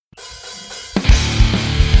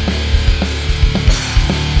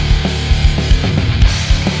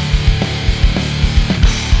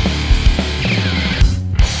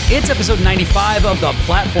It's episode 95 of The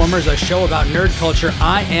Platformers, a show about nerd culture.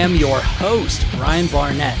 I am your host, Brian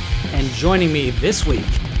Barnett, and joining me this week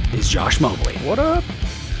is Josh Mobley. What up?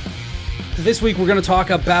 This week we're going to talk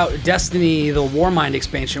about Destiny, the Warmind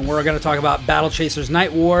expansion. We're going to talk about Battle Chasers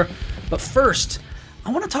Nightwar. But first,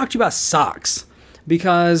 I want to talk to you about socks,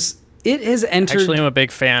 because it has entered... Actually, I'm a big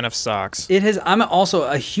fan of socks. I'm also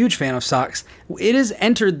a huge fan of socks. It has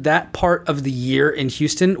entered that part of the year in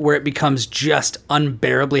Houston where it becomes just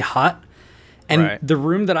unbearably hot. And the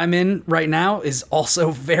room that I'm in right now is also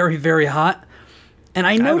very, very hot. And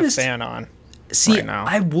I noticed... I have a fan on right now.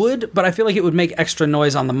 I would, but I feel like it would make extra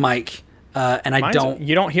noise on the mic. And I don't...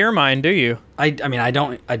 You don't hear mine, do you? I mean, I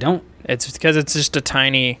don't. It's because it's just a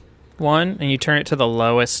tiny one, and you turn it to the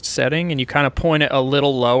lowest setting, and you kind of point it a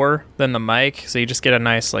little lower than the mic, so you just get a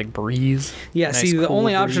nice, like, breeze. Yeah, see, the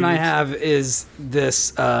only option I have is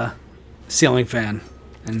this ceiling fan,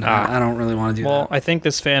 and I don't really want to do that. Well, I think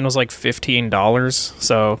this fan was like $15,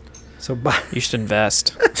 so you should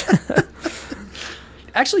invest.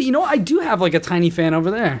 Actually, you know, I do have, like, a tiny fan over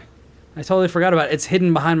there. I totally forgot about it. It's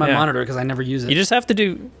hidden behind my monitor because I never use it. You just have to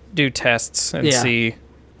do tests and see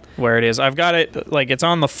where it is. I've got it, like, it's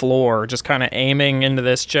on the floor, just kind of aiming into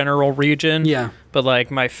this general region. Yeah. But,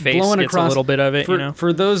 like, my face blowing gets across, a little bit of it, you know?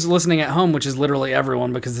 For those listening at home, which is literally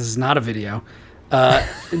everyone because this is not a video,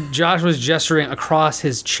 Josh was gesturing across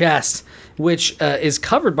his chest, which is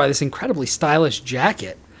covered by this incredibly stylish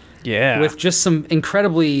jacket. Yeah. With just some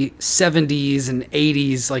incredibly 70s and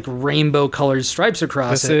 80s, like, rainbow-colored stripes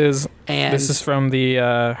across it. This is from the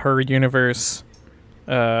Her Universe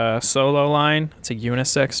solo line. It's a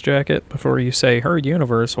unisex jacket. Before you say Her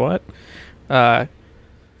Universe, what?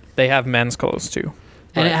 They have men's clothes, too.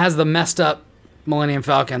 And it has the messed up Millennium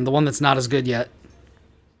Falcon, the one that's not as good yet.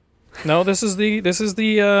 No, this is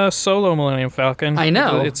the solo Millennium Falcon. I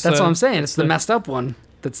know. That's what I'm saying. It's the messed up one.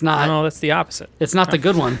 That's not. No, that's the opposite. It's not the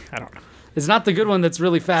good one. I don't know. It's not the good one that's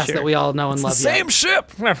really fast that we all know and love. It's the same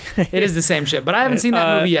ship. It is the same ship, but I haven't seen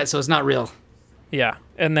that movie yet, so it's not real. Yeah,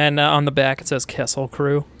 and then on the back it says Kessel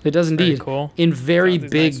Crew. It does indeed. Very cool. In very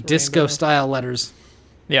big nice disco-style letters.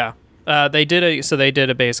 Yeah. They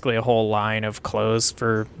did basically a whole line of clothes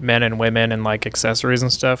for men and women and, like, accessories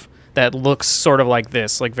and stuff that looks sort of like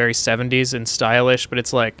this, like very 70s and stylish, but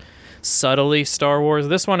it's like subtly Star Wars.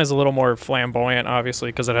 This one is a little more flamboyant, obviously,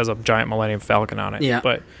 because it has a giant Millennium Falcon on it. Yeah.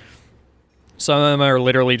 But some of them are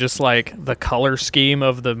literally just like the color scheme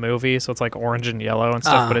of the movie, so it's like orange and yellow and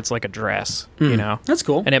stuff, but it's like a dress, you know? That's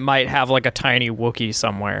cool. And it might have like a tiny Wookiee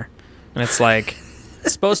somewhere. And it's like,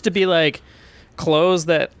 it's supposed to be like clothes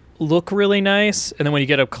that look really nice, and then when you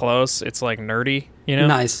get up close, it's like nerdy, you know?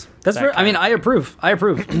 Nice. That's very, I mean, I approve.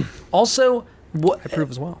 Also, I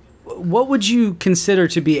approve as well. What would you consider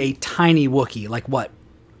to be a tiny Wookiee? Like what?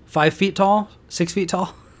 5 feet tall? 6 feet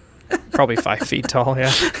tall? Probably 5 feet tall,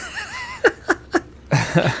 yeah.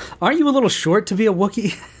 Aren't you a little short to be a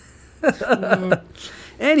Wookiee?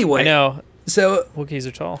 Anyway. I know. So Wookiees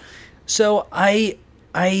are tall. So I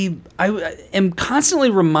am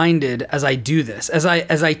constantly reminded as I do this, as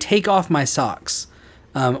I take off my socks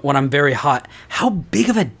when I'm very hot, how big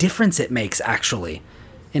of a difference it makes actually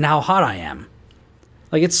in how hot I am.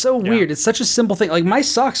 Like, it's so weird. It's such a simple thing. Like, my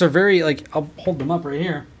socks are very, like, I'll hold them up right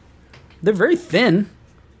here. They're very thin.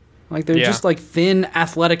 Like, they're just, like, thin,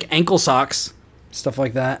 athletic ankle socks. Stuff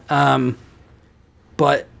like that.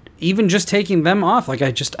 But even just taking them off, like,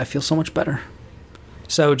 I feel so much better.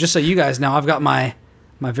 So, just so you guys know, I've got my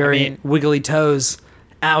very wiggly toes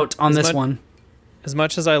out on this one. As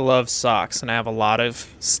much as I love socks, and I have a lot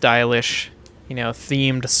of stylish, you know,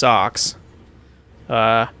 themed socks,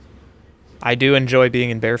 I do enjoy being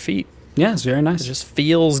in bare feet. Yeah, it's very nice. It just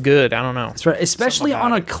feels good. I don't know. That's right. Especially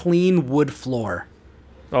on a clean wood floor.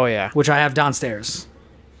 Oh, yeah. Which I have downstairs.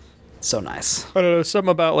 So nice. I don't know. Something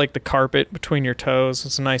about, like, the carpet between your toes.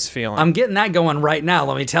 It's a nice feeling. I'm getting that going right now,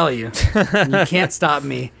 let me tell you. You can't stop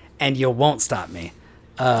me, and you won't stop me.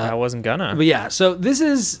 I wasn't gonna. But yeah, so this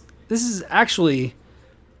is actually,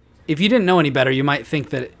 if you didn't know any better, you might think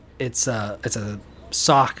that it's a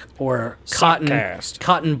sock or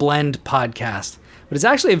cotton blend podcast, but it's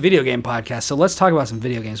actually a video game podcast. So let's talk about some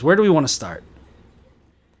video games. Where do we want to start?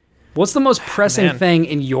 What's the most pressing thing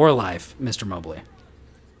in your life, Mr. Mobley?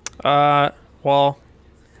 Well,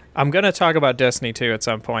 I'm gonna talk about Destiny 2 at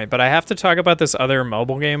some point, but I have to talk about this other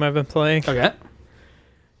mobile game I've been playing. Okay.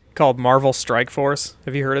 Called Marvel Strike Force.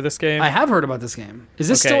 Have you heard of this game? I have heard about this game. Is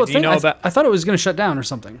this still a thing? I thought it was going to shut down or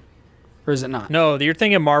something. Or is it not? No, you're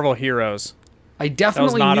thinking Marvel Heroes. I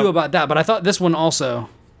definitely knew about that, but I thought this one also.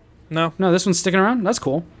 No, this one's sticking around? That's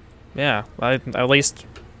cool. Yeah, I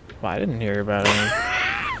didn't hear about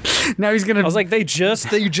it. Now he's gonna. I was like, they just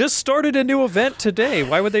started a new event today.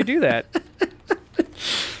 Why would they do that?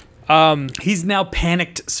 He's now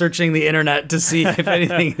panicked searching the internet to see if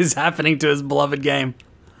anything is happening to his beloved game.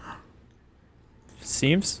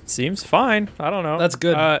 Seems fine. I don't know. That's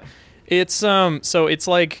good. It's so it's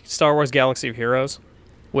like Star Wars Galaxy of Heroes,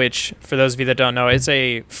 which for those of you that don't know, it's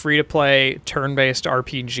a free-to-play turn-based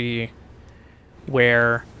RPG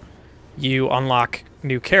where you unlock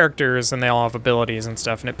new characters and they all have abilities and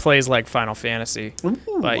stuff, and it plays like Final Fantasy. Ooh,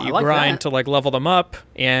 but you like grind that. to like level them up,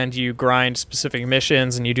 and you grind specific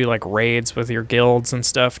missions, and you do like raids with your guilds and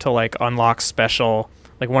stuff to like unlock special.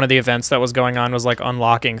 Like one of the events that was going on was like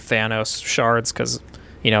unlocking Thanos shards because,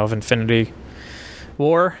 of Infinity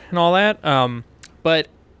War and all that. But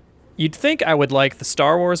you'd think I would like the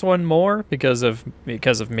Star Wars one more because of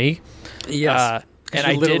me. Yes. And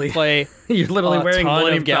I did play you're literally a wearing ton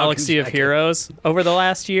Millennium of Galaxy Falcon of jacket. Heroes over the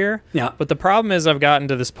last year. Yeah. But the problem is I've gotten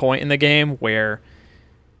to this point in the game where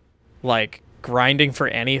like grinding for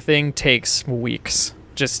anything takes weeks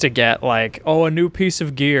just to get like, a new piece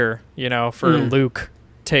of gear, for Luke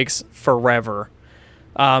takes forever.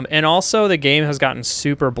 And also the game has gotten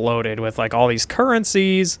super bloated with like all these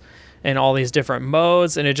currencies and all these different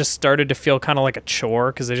modes, and it just started to feel kind of like a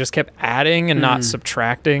chore because they just kept adding and not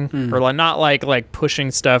subtracting, or like not like pushing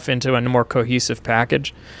stuff into a more cohesive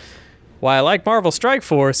package. Why I like Marvel Strike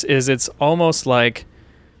Force is it's almost like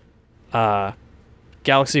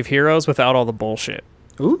Galaxy of Heroes without all the bullshit.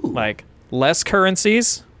 Ooh. Like less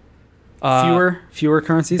currencies, fewer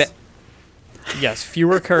currencies. Yes,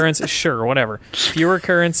 fewer currencies. Sure, whatever. Fewer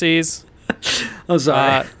currencies. I'm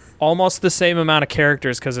sorry. Almost the same amount of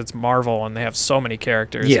characters because it's Marvel and they have so many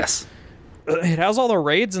characters. Yes. It has all the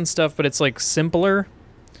raids and stuff, but it's like simpler,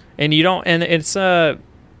 and you don't. And it's I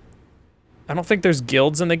don't think there's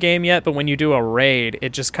guilds in the game yet, but when you do a raid,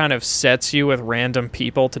 it just kind of sets you with random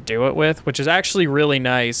people to do it with, which is actually really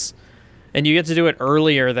nice. And you get to do it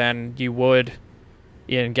earlier than you would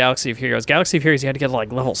in Galaxy of Heroes. Galaxy of Heroes, you had to get to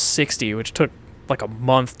like level 60, which took like a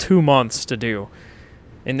month, 2 months to do.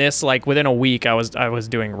 In this, like within a week, I was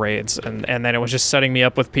doing raids, and then it was just setting me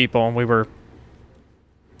up with people, and we were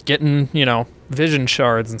getting vision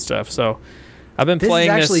shards and stuff. So I've been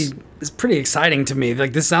playing this. It's pretty exciting to me.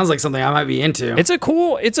 Like this sounds like something I might be into. It's a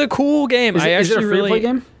cool game. Is it a free to play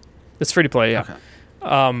game? It's free to play, yeah.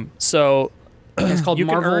 Okay. So It's called you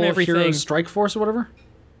can Marvel earn everything. Heroes Strike Force or whatever.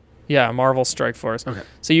 Yeah, Marvel Strike Force. Okay.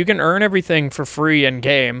 So you can earn everything for free in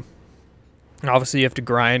game. Obviously, you have to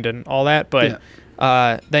grind and all that, but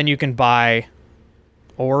then you can buy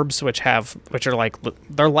orbs, which are like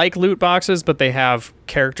they're like loot boxes, but they have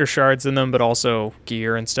character shards in them, but also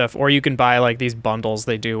gear and stuff. Or you can buy like these bundles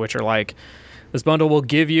they do, which are like this bundle will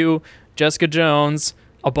give you Jessica Jones,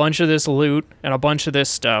 a bunch of this loot, and a bunch of this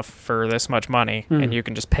stuff for this much money, and you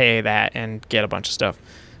can just pay that and get a bunch of stuff.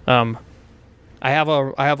 I have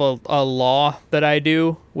a law that I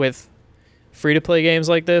do with free to play games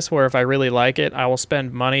like this, where if I really like it, I will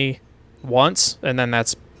spend money once, and then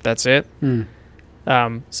that's it.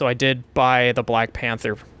 So I did buy the Black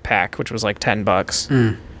Panther pack, which was like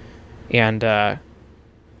 $10, and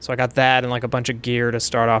so I got that and like a bunch of gear to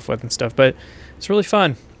start off with and stuff. But it's really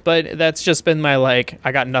fun. But that's just been my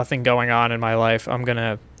I got nothing going on in my life. I'm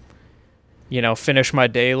gonna, finish my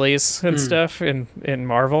dailies and stuff in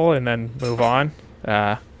Marvel and then move on.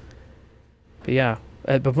 But yeah.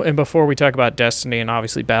 And before we talk about Destiny and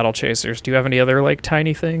obviously Battle Chasers, do you have any other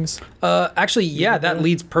tiny things? Actually, yeah, that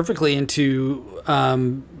leads perfectly into.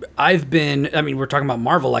 We're talking about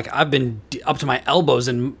Marvel. Like I've been up to my elbows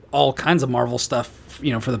in all kinds of Marvel stuff,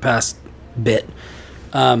 for the past bit.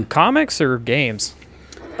 Comics or games?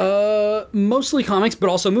 Mostly comics, but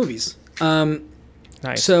also movies.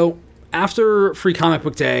 Nice. So after Free Comic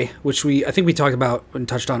Book Day, which I think we talked about and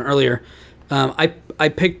touched on earlier, I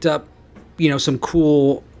picked up. Some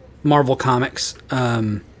cool Marvel comics,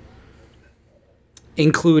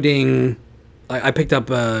 including I picked up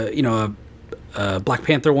a Black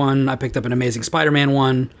Panther one. I picked up an Amazing Spider-Man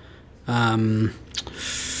one. I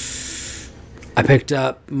picked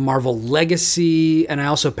up Marvel Legacy, and I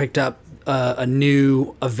also picked up a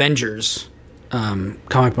new Avengers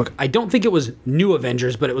comic book. I don't think it was New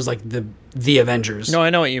Avengers, but it was like the Avengers. No, I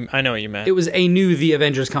know what you meant. It was a new The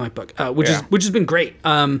Avengers comic book, which has been great.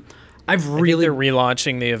 I think they're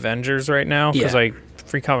relaunching the Avengers right now because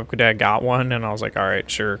Free Comic Book Day I got one and I was like, all right,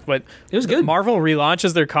 sure. But it was good. Marvel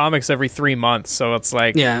relaunches their comics every 3 months, so it's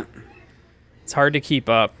like it's hard to keep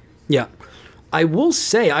up. Yeah, I will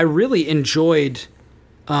say I really enjoyed.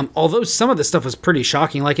 Although some of the stuff was pretty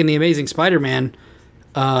shocking, like in the Amazing Spider-Man,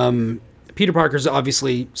 Peter Parker's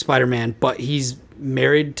obviously Spider-Man, but he's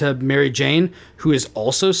married to Mary Jane, who is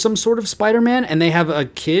also some sort of Spider-Man, and they have a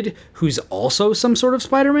kid who's also some sort of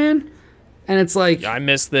Spider-Man. And it's like... I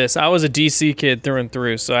missed this. I was a DC kid through and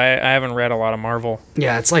through, so I haven't read a lot of Marvel.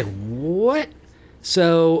 Yeah, it's like, what?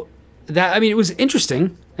 So, it was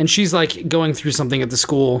interesting. And she's, like, going through something at the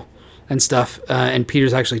school and stuff, and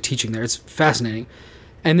Peter's actually teaching there. It's fascinating.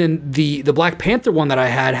 And then the Black Panther one that I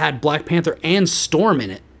had Black Panther and Storm in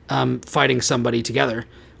it, fighting somebody together,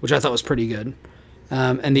 which I thought was pretty good.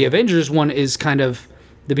 And the Avengers one is kind of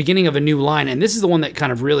the beginning of a new line, and this is the one that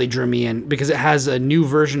kind of really drew me in, because it has a new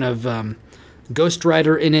version of Ghost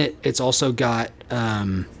Rider in it. It's also got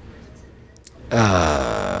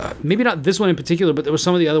maybe not this one in particular, but there were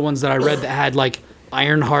some of the other ones that I read that had like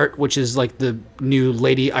Ironheart, which is like the new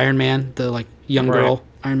Lady Iron Man, the like young girl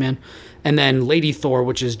Iron Man, and then Lady Thor,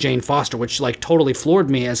 which is Jane Foster, which like totally floored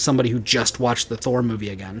me as somebody who just watched the Thor movie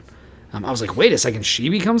again. I was like, wait a second, she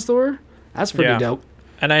becomes Thor? That's pretty dope.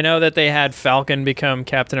 And I know that they had Falcon become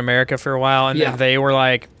Captain America for a while, and then they were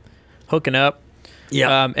like hooking up.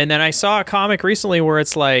 Yeah. And then I saw a comic recently where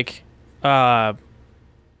it's like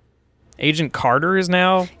Agent Carter is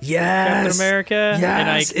now Captain America.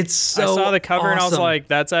 Yes, and it's so I saw the cover awesome. And I was like,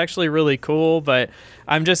 that's actually really cool, but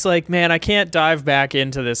I'm just like, man, I can't dive back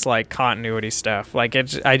into this like continuity stuff. Like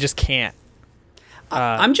I just can't.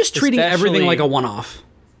 I'm just treating everything like a one-off.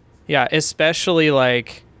 Yeah, especially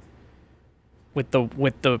like with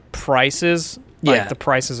the prices. Like the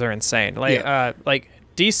prices are insane. Like like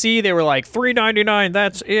DC, they were like $3.99,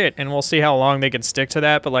 that's it, and we'll see how long they can stick to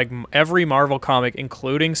that. But like every Marvel comic,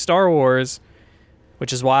 including Star Wars,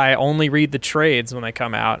 which is why I only read the trades when they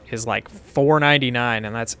come out, is like $4.99,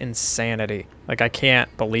 and that's insanity. Like I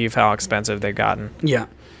can't believe how expensive they've gotten. Yeah.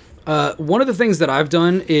 One of the things that I've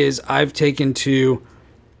done is I've taken to,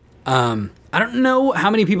 I don't know how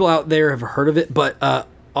many people out there have heard of it, but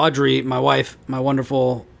Audrey, my wife, my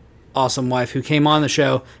wonderful, awesome wife, who came on the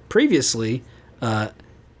show previously,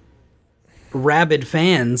 rabid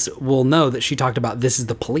fans will know that she talked about This Is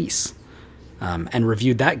the Police, and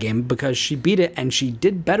reviewed that game because she beat it, and she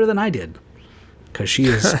did better than I did because she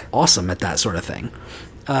is awesome at that sort of thing.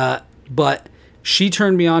 But she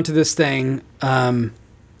turned me on to this thing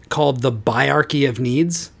called the Buyarchy of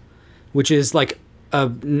Needs, which is like a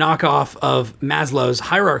knockoff of Maslow's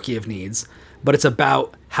Hierarchy of Needs, but it's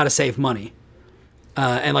about how to save money.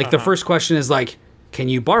 And like the first question is like, can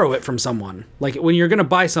you borrow it from someone? Like when you're going to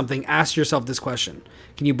buy something, ask yourself this question.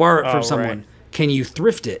 Can you borrow it from someone? Right. Can you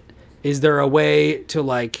thrift it? Is there a way to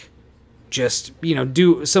like just,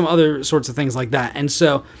 do some other sorts of things like that? And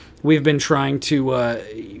so we've been trying to,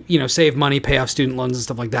 save money, pay off student loans and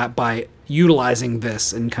stuff like that by utilizing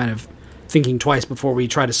this and kind of thinking twice before we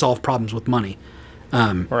try to solve problems with money.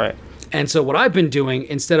 Right. And so what I've been doing,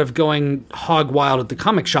 instead of going hog wild at the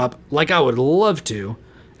comic shop, like I would love to,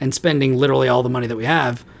 and spending literally all the money that we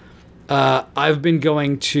have, I've been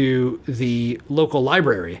going to the local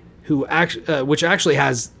library, which actually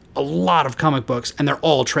has a lot of comic books, and they're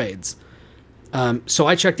all trades. So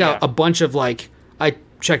I checked out a bunch of I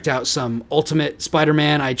checked out some Ultimate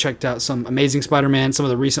Spider-Man, I checked out some Amazing Spider-Man, some of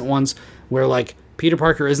the recent ones where like Peter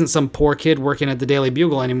Parker isn't some poor kid working at the Daily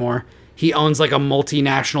Bugle anymore. He owns like a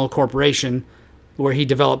multinational corporation where he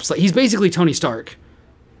develops, he's basically Tony Stark,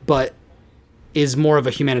 but is more of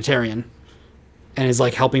a humanitarian and is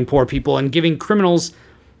like helping poor people and giving criminals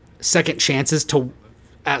second chances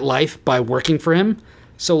at life by working for him.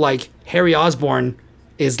 So like Harry Osborn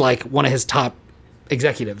is like one of his top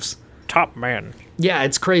executives. Top man. Yeah,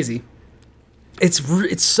 it's crazy.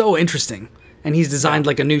 It's so interesting. And he's designed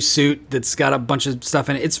like a new suit that's got a bunch of stuff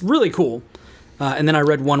in it. It's really cool. And then I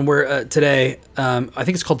read one where today, I think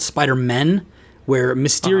it's called Spider-Men, where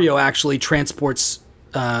Mysterio actually transports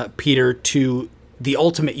Peter to the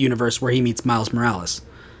Ultimate Universe where he meets Miles Morales.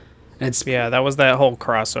 And it's that was that whole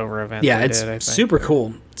crossover event. Yeah, it's super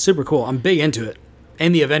cool. Super cool. I'm big into it.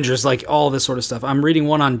 And the Avengers, like all this sort of stuff. I'm reading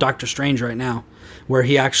one on Doctor Strange right now where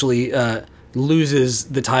he actually loses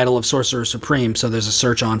the title of Sorcerer Supreme, so there's a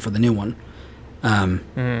search on for the new one.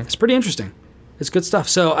 It's pretty interesting. It's good stuff.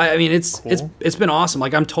 So I mean, it's been awesome.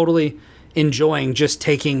 Like I'm totally enjoying just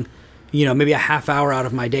taking, maybe a half hour out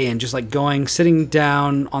of my day and just like sitting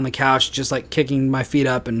down on the couch, just like kicking my feet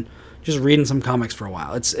up and just reading some comics for a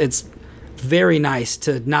while. It's very nice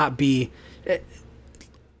to not be.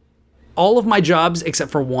 All of my jobs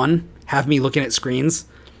except for one have me looking at screens,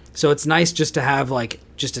 so it's nice just to have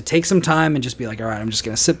just to take some time and just be like, all right, I'm just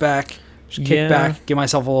gonna sit back, just kick back, give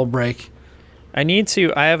myself a little break. I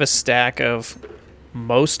have a stack of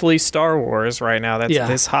mostly Star Wars right now that's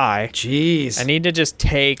this high. Jeez. I need to just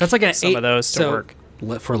take that's like some of those to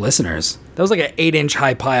work. For listeners, that was like an 8-inch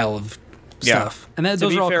high pile of stuff. And to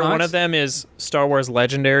those be are all fair, comics? one of them is Star Wars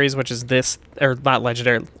Legendaries, which is this, or not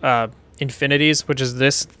Legendary, Infinities, which is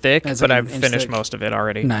this thick, That's but like I've an inch finished thick. most of it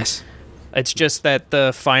already. Nice. It's just that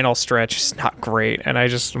the final stretch is not great, and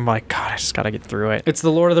I'm like, God, I just gotta get through it. It's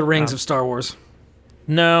the Lord of the Rings of Star Wars.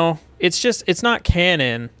 No, it's not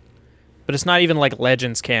canon, but it's not even like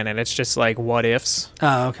Legends canon. It's just like what ifs.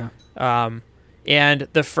 Oh, okay. And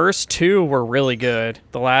the first two were really good.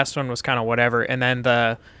 The last one was kind of whatever, and then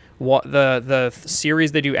the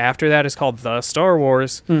series they do after that is called The Star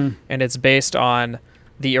Wars, and it's based on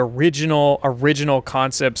the original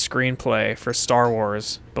concept screenplay for Star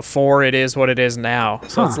Wars before it is what it is now.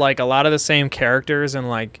 So it's like a lot of the same characters and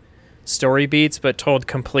like story beats, but told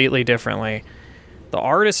completely differently. The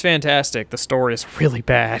art is fantastic. The story is really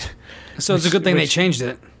bad. So it's a good thing they changed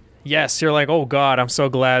it. Yes, you're like, oh God, I'm so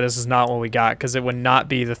glad this is not what we got, because it would not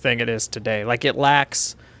be the thing it is today. Like, it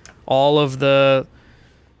lacks all of the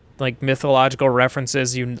like mythological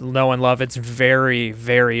references you know and love. It's very,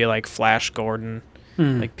 very like Flash Gordon,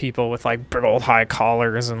 like people with like big old high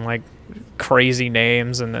collars and like crazy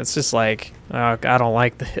names, and it's just like, I don't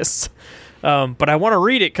like this. But I want to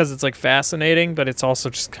read it because it's like fascinating, but it's also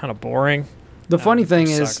just kind of boring. The funny thing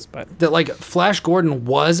sucks, is but that like Flash Gordon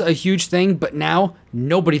was a huge thing, but now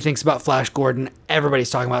nobody thinks about Flash Gordon. Everybody's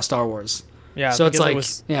talking about Star Wars. yeah, So it's because like, it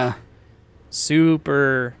was yeah,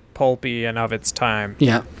 super pulpy and of its time.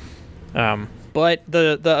 yeah. But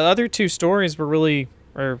the other two stories were really,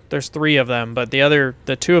 or there's three of them, but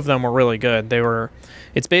the two of them were really good.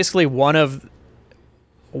 It's basically one of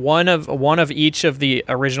each of the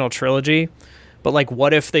original trilogy, but like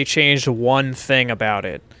what if they changed one thing about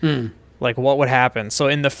it? Like what would happen? So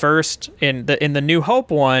in the first, in the New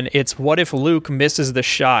Hope one, it's what if Luke misses the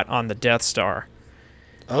shot on the Death Star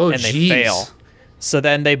Oh, and they jeez. fail. So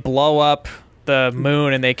then they blow up the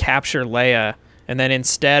moon and they capture Leia, and then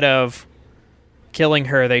instead of killing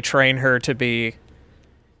her, they train her to be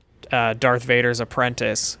Darth Vader's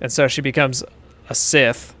apprentice, and so she becomes a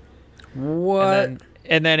Sith. What?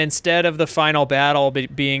 And then instead of the final battle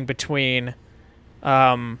being between,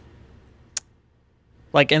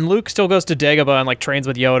 like, and Luke still goes to Dagobah and like trains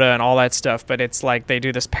with Yoda and all that stuff, but it's like they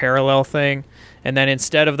do this parallel thing, and then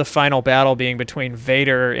instead of the final battle being between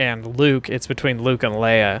Vader and Luke, it's between Luke and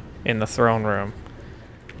Leia in the throne room.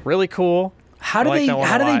 Really cool. How do I like that one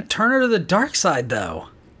how a do they lot. turn her to the dark side though?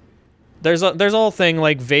 There's a whole thing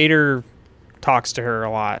like Vader talks to her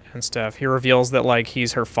a lot and stuff. He reveals that like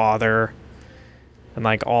he's her father and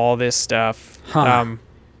like all this stuff.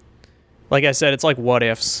 Like I said, it's like what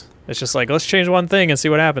ifs. It's just like, let's change one thing and see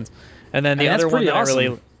what happens. And then the And other that's one pretty that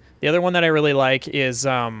awesome. the other one that I really like is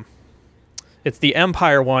it's the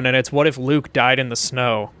Empire one, and it's what if Luke died in the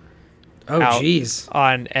snow Oh, out jeez.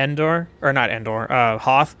 on Endor, or not Endor,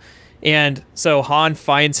 Hoth. And so Han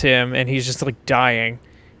finds him, and he's just like dying,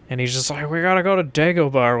 and he's just like, we gotta go to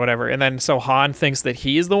Dagobah or whatever. And then so Han thinks that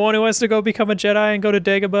he's the one who has to go become a Jedi and go to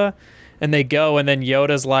Dagobah, and they go, and then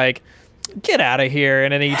Yoda's like, get out of here.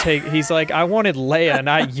 And then he's like, I wanted Leia,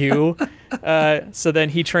 not you. So then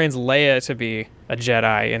he trains Leia to be a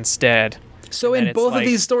Jedi instead. So And in it's both like- of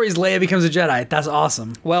these stories, Leia becomes a Jedi. That's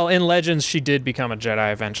awesome. Well, in Legends, she did become a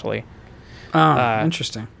Jedi eventually. Oh,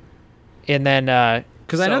 interesting. And then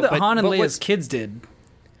Because I know that Han and but Leia's kids did.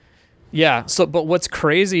 yeah. So, but what's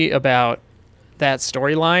crazy about that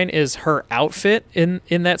storyline is her outfit in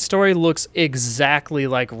that story looks exactly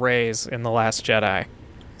like Rey's in The Last Jedi.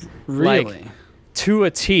 Really? To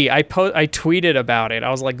a T. I tweeted about it. I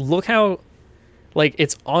was like, look how, like,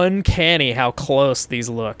 it's uncanny how close these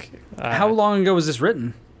look. How long ago was this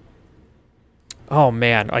written? Oh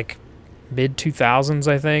man, like mid 2000s,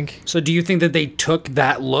 I think. So do you think that they took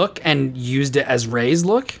that look and used it as Rey's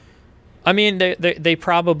look? I mean, they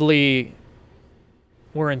probably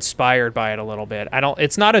were inspired by it a little bit.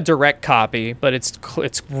 It's not a direct copy, but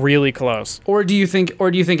it's really close. Or do you think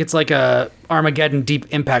it's like a Armageddon Deep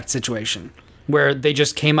Impact situation where they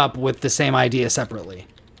just came up with the same idea separately?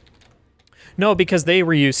 No, because they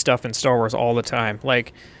reuse stuff in Star Wars all the time.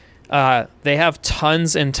 Like, they have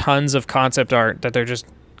tons and tons of concept art that they're just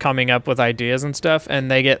coming up with ideas and stuff,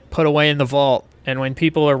 and they get put away in the vault. And when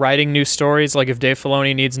people are writing new stories, like if Dave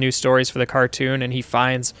Filoni needs new stories for the cartoon and he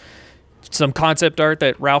finds some concept art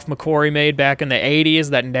that Ralph McQuarrie made back in the 80s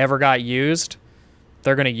that never got used,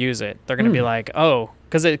 they're going to use it. They're going to be like, oh,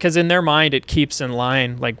 because in their mind it keeps in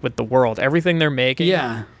line like with the world. Everything they're making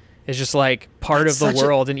Yeah. is just like part That's of the such a-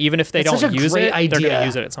 world, and even if they that's don't such a use great it, they're going idea. to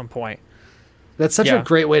use it at some point. That's such Yeah. a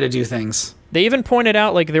great way to do things. They even pointed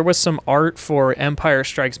out like there was some art for Empire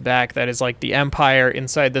Strikes Back that is like the Empire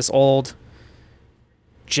inside this old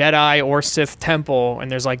Jedi or Sith temple, and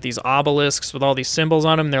there's like these obelisks with all these symbols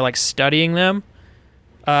on them. They're like studying them.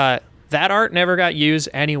 That art never got used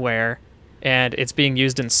anywhere, and it's being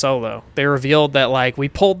used in Solo. They revealed that like we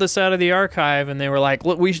pulled this out of the archive, and they were like,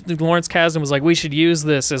 look, Lawrence Kasdan was like, we should use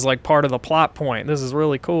this as like part of the plot point. This is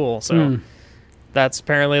really cool. So that's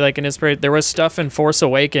apparently like an inspiration. There was stuff in Force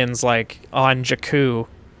Awakens like on Jakku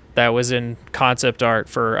that was in concept art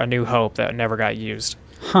for A New Hope that never got used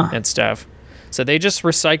and stuff. So they just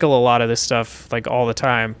recycle a lot of this stuff like all the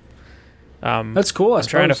time. That's cool. I'm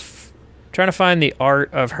trying to find the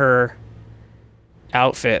art of her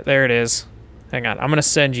outfit. There it is. Hang on, I'm gonna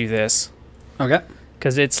send you this. Okay.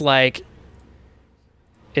 Because it's like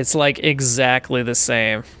exactly the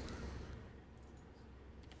same.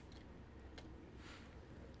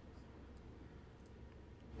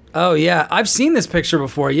 Oh yeah, I've seen this picture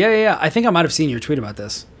before. Yeah. I think I might have seen your tweet about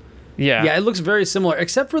this. Yeah, it looks very similar,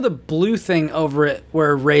 except for the blue thing over it,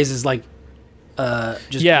 where Rey's is like,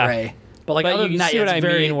 just gray. But like, other than that,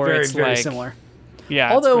 it's very similar.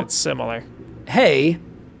 Yeah, although it's similar. Hey,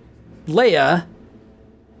 Leia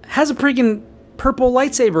has a freaking purple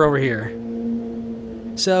lightsaber over here.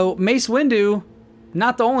 So Mace Windu,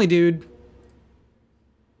 not the only dude.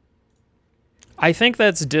 I think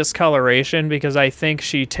that's discoloration because I think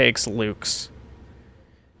she takes Luke's.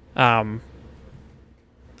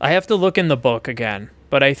 I have to look in the book again,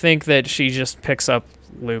 but I think that she just picks up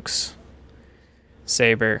Luke's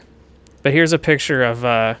saber. But here's a picture of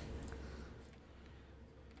her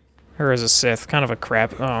as a Sith. Kind of a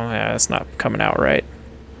crap. Oh, yeah, it's not coming out right.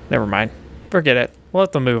 Never mind. Forget it. We'll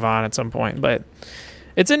have to move on at some point. But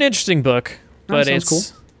it's an interesting book. But it's cool.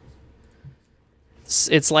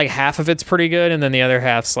 It's like half of it's pretty good, and then the other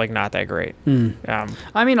half's like not that great.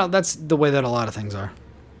 I mean, that's the way that a lot of things are.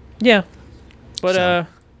 Yeah. But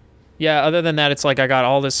yeah, other than that, it's like I got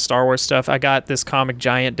all this Star Wars stuff. I got this Comic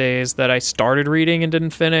Giant Days that I started reading and didn't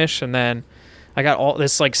finish, and then I got all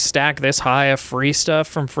this like stack this high of free stuff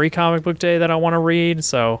from Free Comic Book Day that I want to read,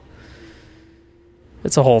 so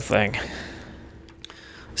it's a whole thing.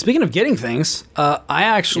 Speaking of getting things, I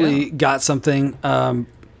actually got something. I'm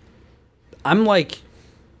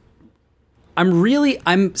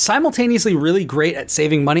simultaneously really great at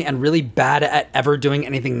saving money and really bad at ever doing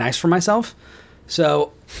anything nice for myself.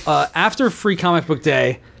 So after Free Comic Book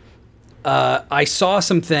Day, I saw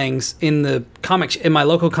some things in my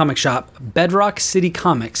local comic shop, Bedrock City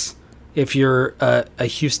Comics. If you're a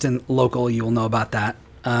Houston local, you will know about that.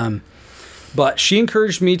 But she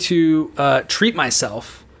encouraged me to treat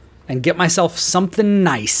myself and get myself something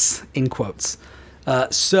nice, in quotes.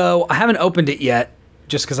 So I haven't opened it yet,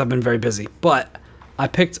 just because I've been very busy. But I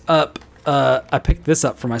picked this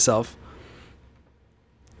up for myself.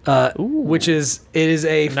 Which is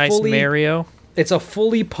a nice Mario. It's a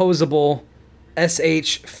fully posable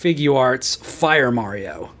SH Figuarts Fire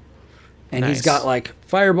Mario, and he's got like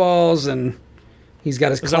fireballs, and he's got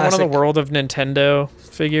his. Is that one of the World of Nintendo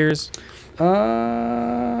figures?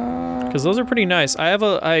 Because those are pretty nice.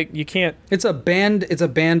 You can't. It's a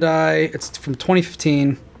Bandai. It's from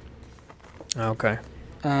 2015. Okay.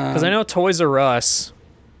 Because I know Toys R Us,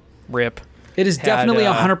 RIP. It is definitely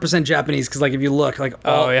 100% Japanese, because like if you look, like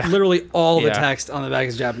literally all the text on the back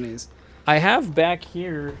is Japanese. I have back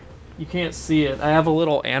here, you can't see it, I have a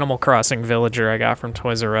little Animal Crossing villager I got from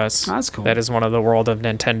Toys R Us. Oh, that's cool. That is one of the World of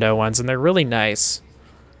Nintendo ones, and they're really nice.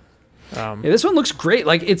 This one looks great.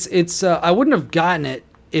 Like it's I wouldn't have gotten it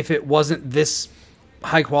if it wasn't this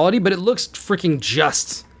high quality, but it looks freaking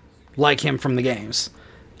just like him from the games.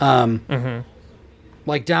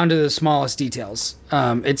 Like down to the smallest details.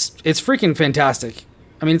 It's freaking fantastic.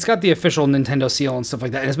 I mean, it's got the official Nintendo seal and stuff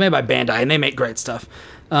like that, and it's made by Bandai, and they make great stuff.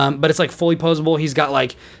 But it's like fully posable. He's got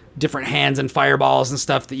like different hands and fireballs and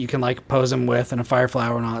stuff that you can like pose him with, and a fire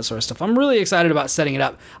flower and all that sort of stuff. I'm really excited about setting it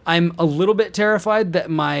up. I'm a little bit terrified that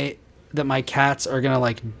my cats are gonna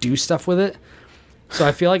like do stuff with it. So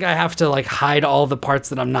I feel like I have to like hide all the parts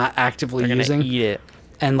that I'm not actively using. Eat it.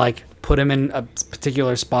 And like put him in a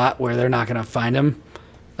particular spot where they're not gonna find him.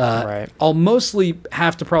 Right. I'll mostly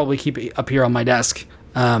have to probably keep it up here on my desk.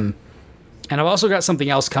 And I've also got something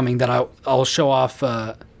else coming that I'll show off.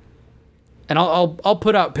 And I'll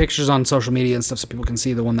put out pictures on social media and stuff so people can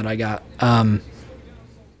see the one that I got.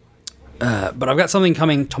 But I've got something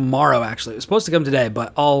coming tomorrow. Actually, it was supposed to come today,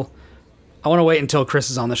 but I want to wait until Chris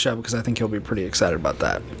is on the show because I think he'll be pretty excited about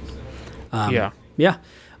that. Yeah.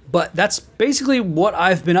 But that's basically what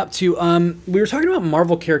I've been up to. We were talking about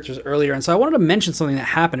Marvel characters earlier, and so I wanted to mention something that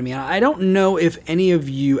happened to me. And I don't know if any of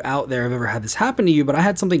you out there have ever had this happen to you, but I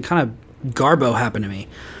had something kind of garbo happen to me.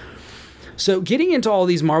 So getting into all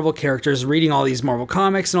these Marvel characters, reading all these Marvel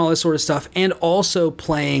comics and all this sort of stuff, and also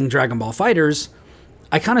playing Dragon Ball Fighters,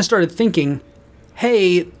 I kind of started thinking,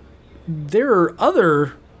 hey, there are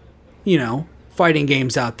other, fighting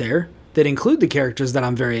games out there that include the characters that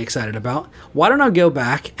I'm very excited about. Why don't I go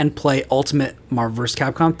back and play Ultimate Marvel vs.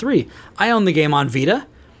 Capcom 3? I own the game on Vita.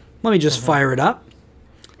 Let me just fire it up.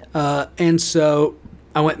 And so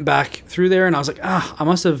I went back through there and I was like, I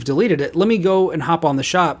must have deleted it. Let me go and hop on the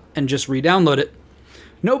shop and just re-download it.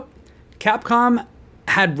 Nope. Capcom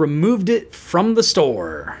had removed it from the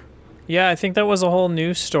store. Yeah, I think that was a whole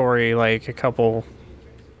news story like a couple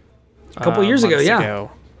years ago, yeah.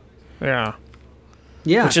 Yeah.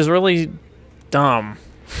 Yeah. Which is really dumb.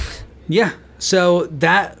 Yeah. So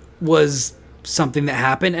that was something that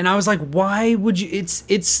happened, and I was like, why would you...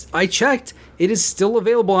 I checked. It is still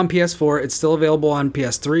available on PS4. It's still available on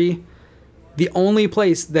PS3. The only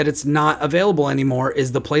place that it's not available anymore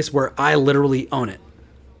is the place where I literally own it.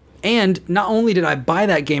 And not only did I buy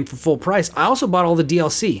that game for full price, I also bought all the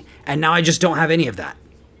DLC, and now I just don't have any of that.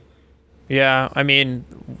 Yeah, I mean,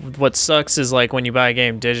 what sucks is like when you buy a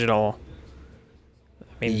game digital...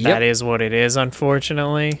 that is what it is,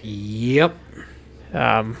 unfortunately. Yep.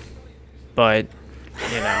 But,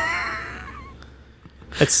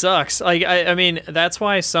 it sucks. Like, I mean, that's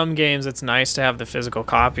why some games it's nice to have the physical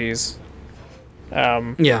copies.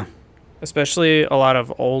 Yeah. Especially a lot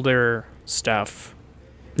of older stuff.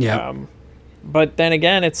 Yeah. But then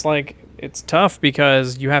again, it's like, it's tough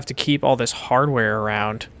because you have to keep all this hardware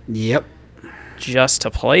around. Yep. Just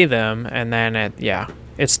to play them, and then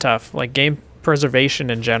it's tough. Like, game preservation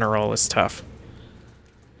in general is tough.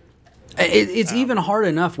 It's even hard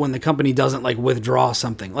enough when the company doesn't like withdraw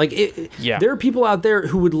something. Like there are people out there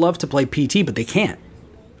who would love to play PT, but they can't.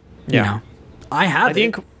 I have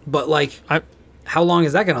but like, how long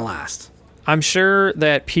is that going to last? I'm sure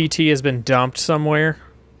that PT has been dumped somewhere.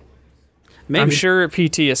 Maybe. I'm sure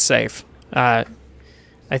PT is safe. I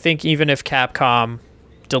think even if Capcom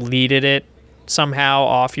deleted it somehow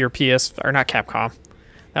off your PS, or not Capcom.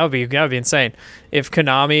 That would be insane. If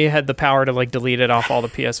Konami had the power to like delete it off all the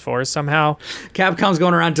PS4s somehow. Capcom's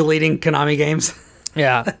going around deleting Konami games.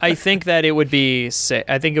 Yeah, I think that it would be safe.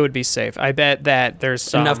 I think it would be safe. I bet that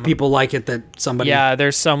there's enough people like it that somebody. Yeah,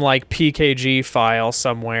 there's some like PKG file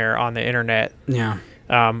somewhere on the internet. Yeah.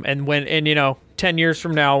 And 10 years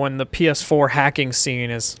from now, when the PS4 hacking scene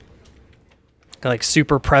is like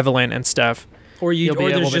super prevalent and stuff. Or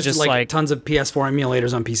there's just like tons of PS4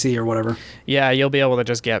 emulators on PC or whatever. Yeah, you'll be able to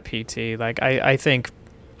just get PT. Like I think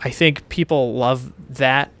people love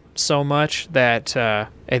that so much that I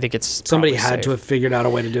think it's somebody had safe. to have figured out a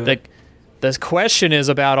way to do it. The question is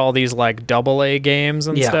about all these like AA games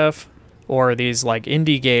and stuff, or these like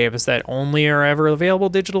indie games that only are ever available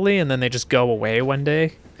digitally, and then they just go away one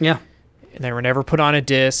day. Yeah, and they were never put on a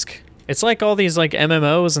disc. It's like all these like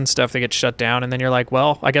MMOs and stuff that get shut down, and then you're like,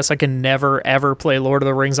 well, I guess I can never ever play Lord of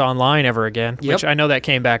the Rings online ever again. Yep. Which I know that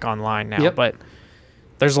came back online now, but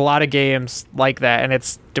there's a lot of games like that, and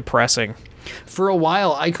it's depressing. For a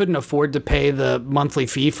while, I couldn't afford to pay the monthly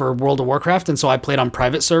fee for World of Warcraft, and so I played on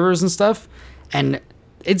private servers and stuff, and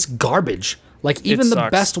it's garbage. Like, even the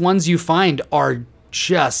best ones you find are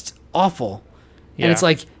just awful. Yeah. And it's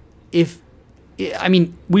like,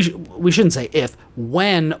 we shouldn't say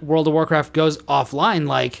when World of Warcraft goes offline,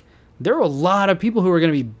 like, there are a lot of people who are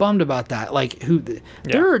going to be bummed about that. Like,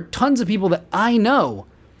 there are tons of people that I know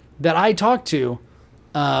that I talk to,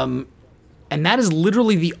 and that is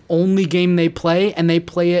literally the only game they play, and they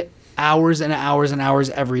play it hours and hours and hours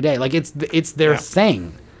every day. Like, it's their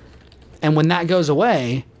thing. And when that goes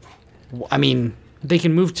away, I mean, they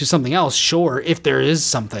can move to something else, sure, if there is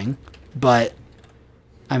something. But,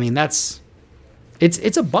 I mean, it's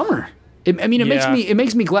a bummer. It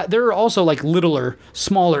makes me glad. There are also, like,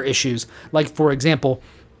 smaller issues. Like, for example,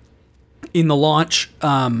 in the launch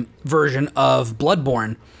version of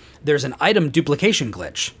Bloodborne, there's an item duplication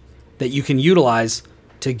glitch that you can utilize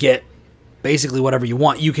to get basically whatever you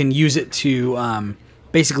want. You can use it to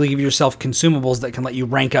basically give yourself consumables that can let you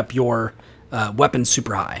rank up your weapons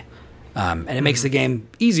super high. And it makes the game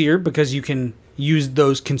easier because you can use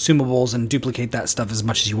those consumables and duplicate that stuff as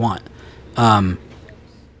much as you want.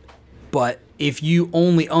 But if you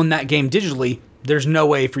only own that game digitally, there's no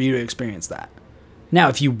way for you to experience that. Now,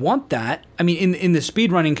 if you want that, I mean, in the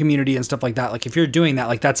speedrunning community and stuff like that, like if you're doing that,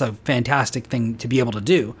 like that's a fantastic thing to be able to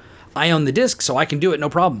do. I own the disc, so I can do it, no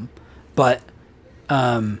problem. But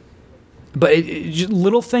little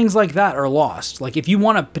things like that are lost. Like if you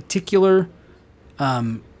want a particular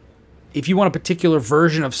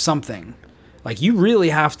version of something, like you really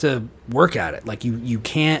have to work at it. Like you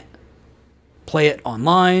can't play it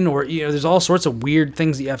online, or there's all sorts of weird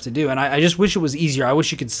things that you have to do. And I just wish it was easier. I wish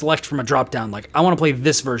you could select from a drop down, like I want to play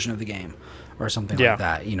this version of the game or something like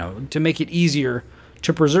that. To make it easier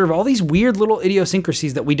to preserve all these weird little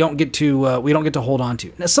idiosyncrasies that we don't get to hold on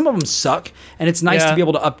to. Now, some of them suck, and it's nice to be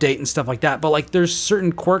able to update and stuff like that. But like, there's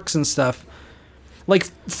certain quirks and stuff. Like,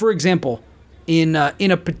 for example, in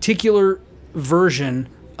a particular version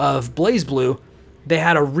of BlazBlue, they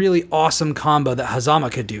had a really awesome combo that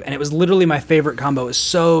Hazama could do, and it was literally my favorite combo. It was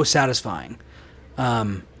so satisfying.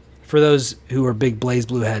 For those who are big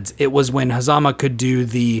BlazBlue heads, it was when Hazama could do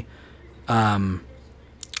the the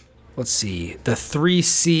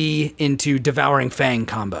 3C into Devouring Fang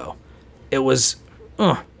combo. It was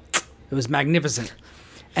magnificent.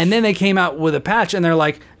 And then they came out with a patch, and they're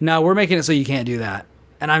like, no, we're making it so you can't do that.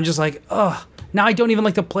 And I'm just like, ugh, now I don't even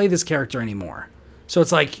like to play this character anymore. So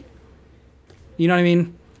it's like, you know what I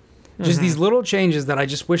mean? Just these little changes that I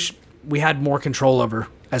just wish we had more control over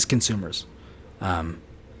as consumers.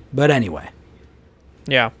 But anyway.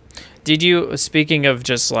 Yeah. Did you, speaking of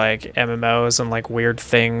just like MMOs and like weird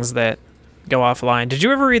things that go offline, did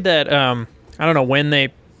you ever read that, I don't know when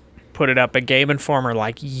they put it up, but Game Informer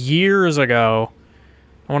like years ago,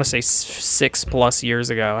 I want to say 6+ years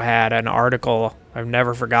ago, had an article I've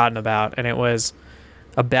never forgotten about, and it was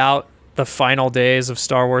about the final days of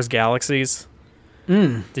Star Wars Galaxies.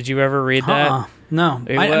 Did you ever read that? No.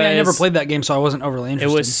 I mean, I never played that game, so I wasn't overly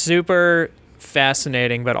interested. It was super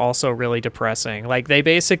fascinating, but also really depressing. Like, they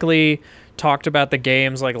basically talked about the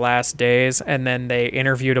game's like last days, and then they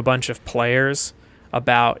interviewed a bunch of players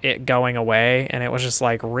about it going away, and it was just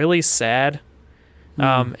like really sad.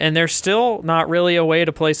 And there's still not really a way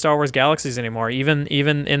to play Star Wars Galaxies anymore, even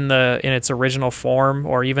in its original form,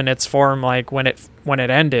 or even its form like when it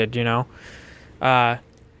ended,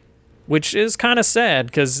 which is kind of sad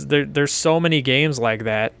because there's so many games like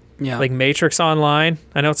that. Yeah. Like Matrix Online.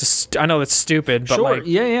 I know that's stupid, but sure. like,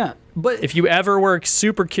 yeah. But if you ever were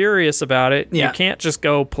super curious about it, you can't just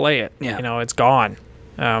go play it. Yeah. It's gone.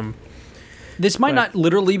 This might not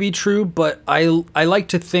literally be true, but I like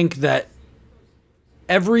to think that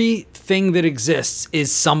everything that exists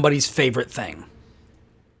is somebody's favorite thing.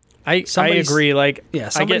 I agree. Like,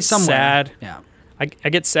 I get sad. Yeah. I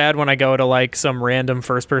get sad when I go to like some random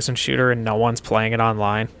first-person shooter and no one's playing it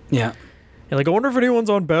online. Yeah. You're like, I wonder if anyone's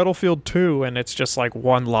on Battlefield 2, and it's just like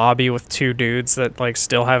one lobby with two dudes that like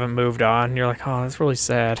still haven't moved on. And you're like, oh, that's really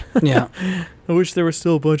sad. Yeah. I wish there were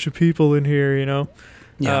still a bunch of people in here,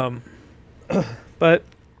 Yeah. But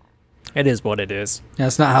it is what it is. Yeah,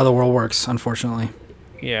 it's not how the world works, unfortunately.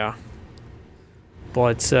 Yeah.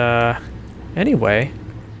 But anyway,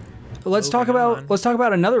 let's talk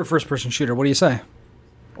about another first-person shooter. What do you say?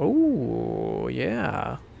 Oh,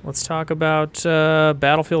 yeah. Let's talk about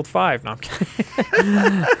Battlefield 5. No, I'm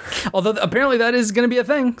kidding. Although apparently that is going to be a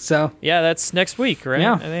thing. So yeah, that's next week, right?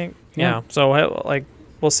 Yeah. I think. Yeah. So like,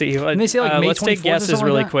 we'll see. And they say like May 24th let's take guesses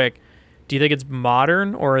really like quick. Do you think it's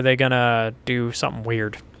modern, or are they gonna do something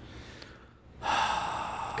weird?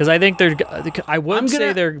 Because I think they're. I would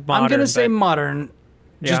say they're modern. I'm gonna say modern,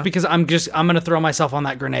 just Yeah. because I'm gonna throw myself on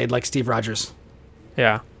that grenade like Steve Rogers.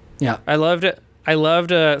 Yeah. Yeah. I loved it. I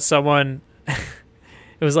loved someone.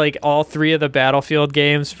 It was like all three of the Battlefield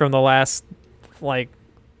games from the last, like,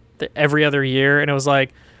 every other year, and it was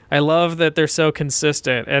like, I love that they're so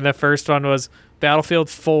consistent. And the first one was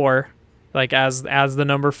Battlefield 4, like as the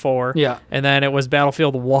number 4. Yeah. And then it was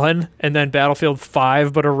Battlefield 1, and then Battlefield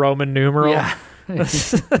 5, but a Roman numeral. Yeah.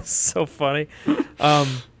 So funny.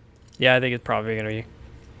 Yeah, I think it's probably gonna be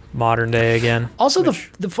modern day again. Also,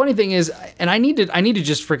 the funny thing is, and I need to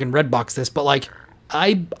just freaking Redbox this, but like,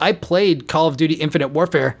 I played Call of Duty Infinite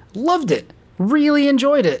Warfare, loved it, really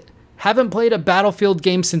enjoyed it. Haven't played a Battlefield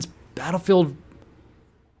game since Battlefield.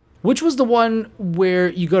 Which was the one where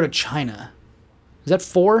you go to China? Is that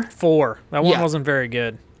 4? 4. That one wasn't very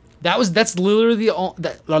good. That's literally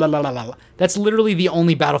that's literally the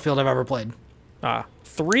only Battlefield I've ever played.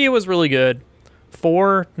 3 was really good.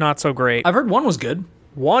 4 not so great. I've heard 1 was good.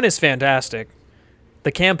 1 is fantastic.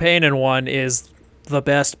 The campaign in 1 is the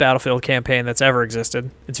best Battlefield campaign that's ever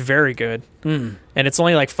existed. It's very good. And it's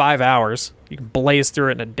only like 5 hours. You can blaze through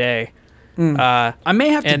it in a day. I may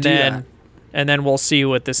have to do that. And then we'll see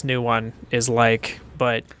what this new one is like.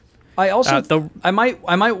 But I also I might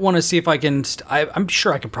want to see if I can. I'm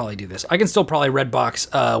sure I can probably do this. I can still probably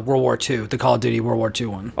Redbox World War II, the Call of Duty World War II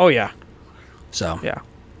one. Oh yeah. So yeah,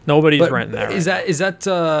 nobody's renting that. Right? Is that?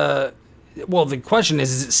 Well, the question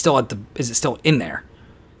is it still in there?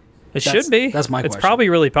 It should be. That's my question. It's probably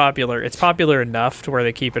really popular. It's popular enough to where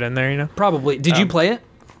they keep it in there, Probably. Did you play it?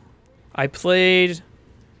 I played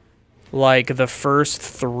like the first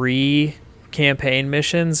 3 campaign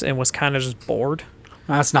missions and was kind of just bored.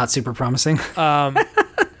 That's not super promising.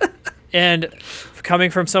 And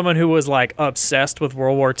coming from someone who was like obsessed with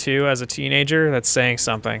World War II as a teenager, that's saying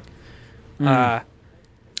something.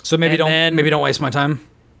 So maybe don't waste my time.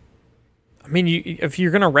 I mean, if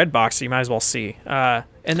you're gonna Redbox, you might as well see. And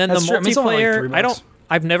then That's the true. I mean, it's only like multiplayer, $3.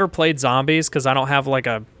 I've never played zombies because I don't have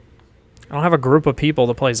a group of people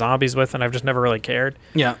to play zombies with, and I've just never really cared.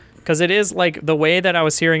 Yeah. Because it is like the way that I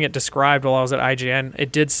was hearing it described while I was at IGN,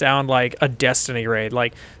 it did sound like a Destiny raid.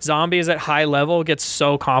 Like zombies at high level gets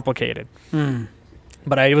so complicated.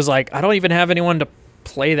 But I was like, I don't even have anyone to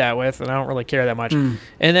play that with, and I don't really care that much. And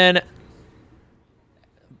then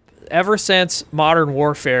ever since Modern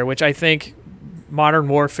Warfare, which I think Modern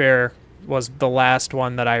Warfare was the last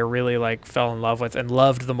one that I really like fell in love with and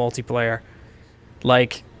loved the multiplayer.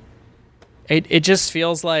 Like it just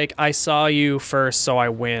feels like I saw you first, so I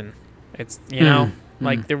win. It's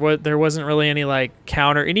like there wasn't really any like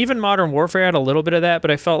counter, and even Modern Warfare had a little bit of that,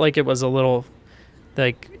 but I felt like it was a little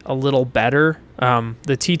better. The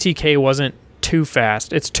TTK wasn't too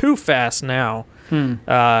fast. It's too fast now. And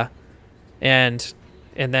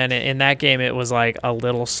then in that game it was like a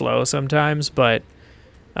little slow sometimes, but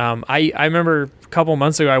I remember a couple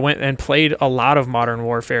months ago I went and played a lot of Modern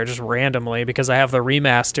Warfare just randomly because I have the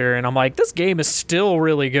remaster, and I'm like, this game is still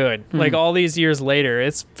really good. Like all these years later,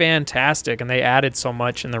 it's fantastic, and they added so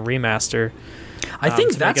much in the remaster. I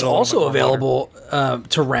think that's also available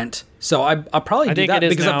to rent. So I'll probably do that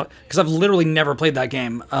because I've literally never played that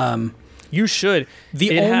game. You should.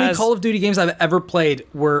 The only Call of Duty games I've ever played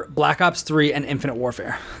were Black Ops 3 and Infinite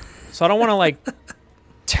Warfare. So I don't want to like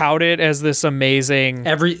tout it as this amazing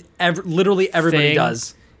literally everybody thing,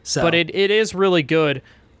 does. So. But it is really good.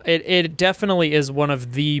 It definitely is one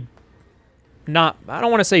of the I don't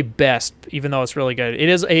want to say best, even though it's really good. It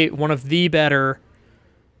is one of the better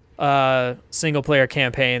single player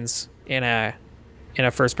campaigns in a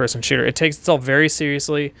first person shooter. It takes itself very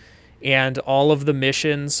seriously, and all of the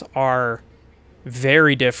missions are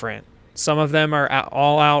very different. Some of them are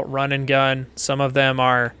all out run and gun. Some of them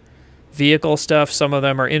are vehicle stuff. Some of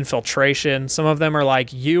them are infiltration. Some of them are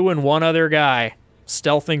like you and one other guy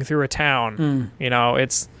stealthing through a town.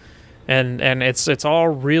 It's it's all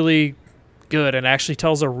really good, and actually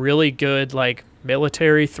tells a really good like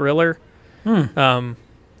military thriller.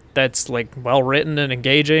 That's like well written and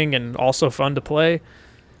engaging and also fun to play.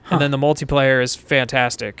 And then the multiplayer is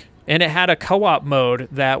fantastic. And it had a co-op mode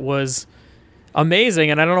that was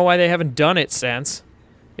amazing, and I don't know why they haven't done it since.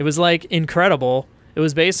 It was like incredible. It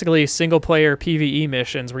was basically single player PvE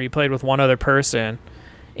missions where you played with one other person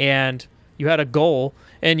and you had a goal,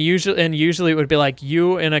 and usually it would be like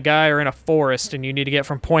you and a guy are in a forest and you need to get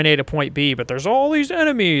from point A to point B, but there's all these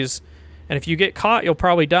enemies. And if you get caught, you'll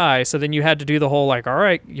probably die. So then you had to do the whole like, all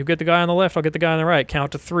right, you get the guy on the left, I'll get the guy on the right,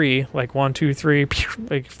 count to 3, like 1, 2, 3,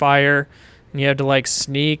 like fire. And you had to like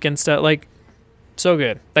sneak and stuff. Like, so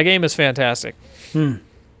good. That game is fantastic.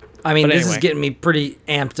 I mean, this is getting me pretty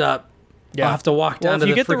amped up. Yeah. I'll have to walk down to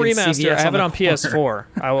the freaking CVS. If you get the remaster, I have it on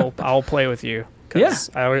PS4. I'll play with you. Yeah.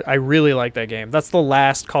 I really like that game. That's the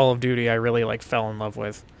last Call of Duty I really like fell in love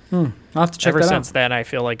with. I'll have to check that out. Ever since then, I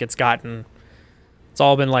feel like it's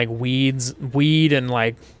all been like weed and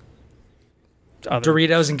like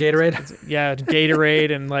Doritos and Gatorade. Yeah,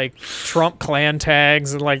 Gatorade and like Trump clan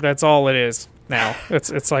tags, and like that's all it is now.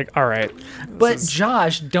 It's like, all right. But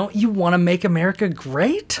Josh, don't you want to make America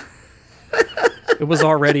great? It was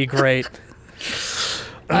already great.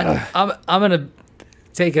 I'm gonna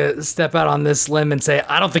take a step out on this limb and say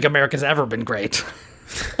I don't think America's ever been great.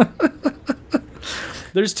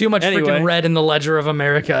 There's too much freaking red in the ledger of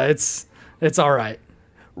America. It's all right.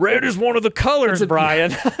 Red is one of the colors,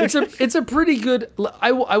 Brian. it's a pretty good.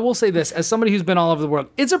 I will say this as somebody who's been all over the world.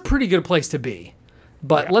 It's a pretty good place to be,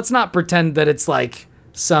 but let's not pretend that it's like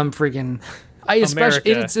some freaking.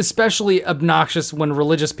 It's especially obnoxious when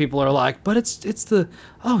religious people are like, but it's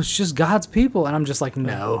just God's people, and I'm just like,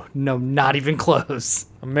 no, not even close.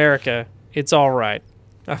 America, it's all right.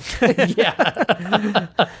 Yeah,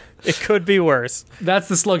 it could be worse. That's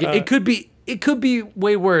the slogan. It could be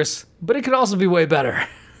way worse, but it could also be way better.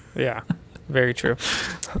 Yeah, very true.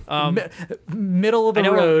 Middle of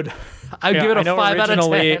the road. I'd give it a 5 out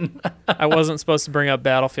of 10. I wasn't supposed to bring up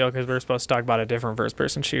Battlefield because we were supposed to talk about a different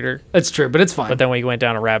first-person shooter. That's true, but it's fine. But then we went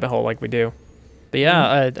down a rabbit hole like we do. But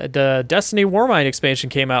yeah, the Destiny Warmind expansion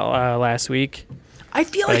came out last week. I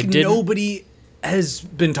feel like nobody has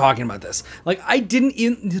been talking about this. Like, I didn't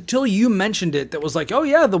until you mentioned it. That was like, oh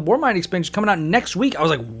yeah, the Warmind expansion coming out next week. I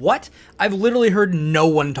was like, what? I've literally heard no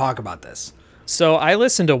one talk about this. So I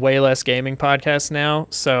listen to way less gaming podcasts now.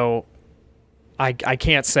 So I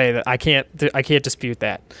can't say that. I can't dispute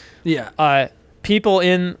that. Yeah. People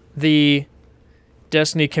in the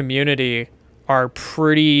Destiny community are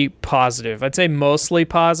pretty positive. I'd say mostly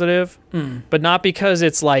positive, but not because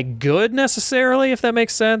it's like good necessarily, if that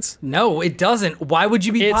makes sense. No, it doesn't. Why would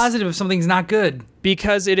you be positive if something's not good?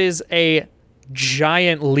 Because it is a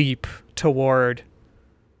giant leap toward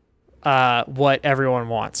what everyone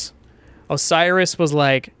wants. Osiris was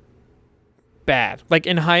like bad. Like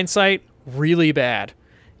in hindsight, really bad.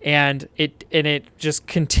 And it just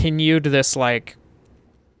continued this like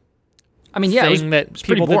thing that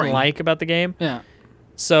people didn't like about the game. Yeah.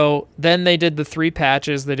 So then they did the 3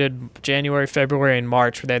 patches. They did January, February, and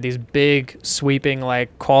March, where they had these big, sweeping,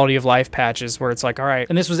 like, quality of life patches where it's like, all right.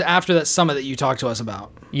 And this was after that summit that you talked to us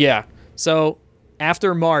about. Yeah. So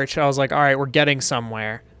after March, I was like, all right, we're getting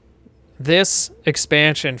somewhere. This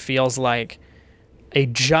expansion feels like a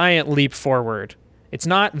giant leap forward. It's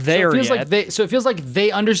not there yet. So it feels like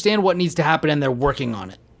they understand what needs to happen and they're working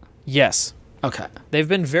on it. Yes. Okay. They've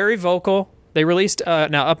been very vocal. They released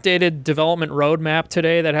an updated development roadmap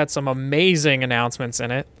today that had some amazing announcements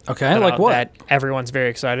in it. Okay, like what? That everyone's very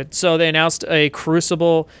excited. So they announced a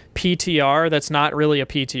Crucible PTR that's not really a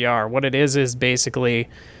PTR. What it is basically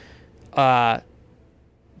people have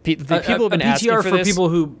been asking for this. PTR, for people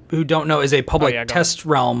who don't know, is a public test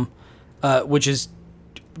realm, which is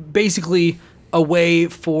basically a way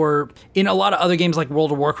for, in a lot of other games like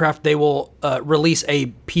World of Warcraft, they will release a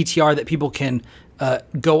PTR that people can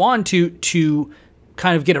go on to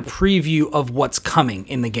kind of get a preview of what's coming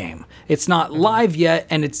in the game. It's not live yet,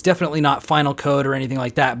 and it's definitely not final code or anything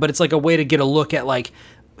like that, but it's like a way to get a look at, like,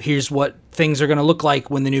 here's what things are going to look like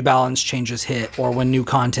when the new balance changes hit or when new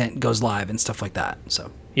content goes live and stuff like that. So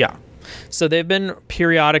yeah. So they've been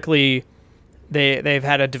periodically... They've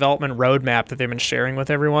had a development roadmap that they've been sharing with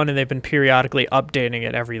everyone, and they've been periodically updating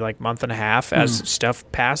it every like month and a half as stuff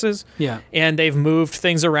passes. Yeah. And they've moved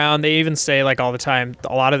things around. They even say like all the time,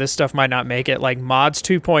 a lot of this stuff might not make it. Like Mods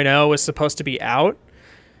 2.0 was supposed to be out,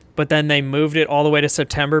 but then they moved it all the way to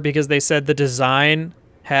September because they said the design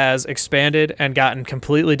has expanded and gotten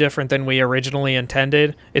completely different than we originally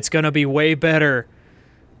intended. It's going to be way better.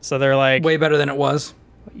 So they're like... way better than it was.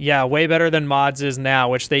 Yeah, way better than Mods is now,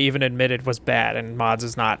 which they even admitted was bad, and Mods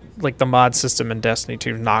is not, like, the mod system in Destiny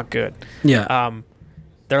 2 is not good. Yeah.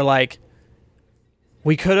 They're like,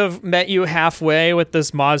 we could have met you halfway with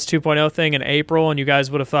this Mods 2.0 thing in April, and you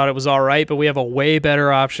guys would have thought it was all right, but we have a way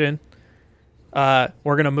better option. We're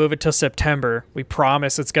going to move it to September. We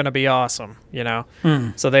promise it's going to be awesome, you know?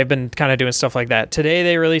 So they've been kind of doing stuff like that. Today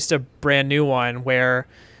they released a brand new one where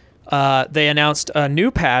they announced a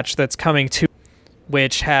new patch that's coming to,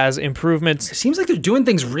 which has improvements. It seems like they're doing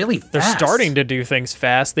things really fast. They're starting to do things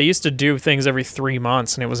fast. They used to do things every 3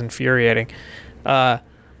 months, and it was infuriating.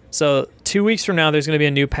 So 2 weeks from now, there's going to be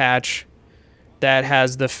a new patch that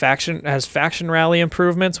has faction rally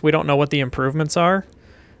improvements. We don't know what the improvements are,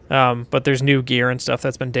 but there's new gear and stuff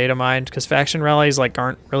that's been data mined because faction rallies like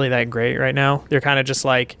aren't really that great right now. They're kind of just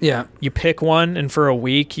like you pick one, and for a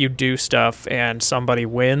week you do stuff, and somebody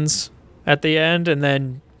wins at the end, and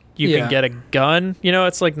then you can get a gun. You know,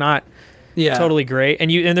 it's like not totally great.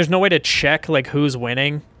 And there's no way to check like who's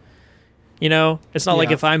winning. You know, it's not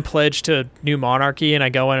like if I'm pledged to New Monarchy and I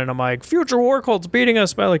go in and I'm like, Future War Cult's beating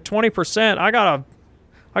us by like 20%. I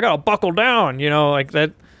gotta buckle down. You know, like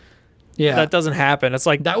that. Yeah, that doesn't happen. It's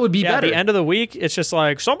like that would be better. At the end of the week, it's just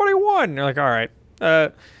like somebody won. And you're like, all right.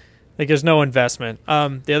 Like there's no investment.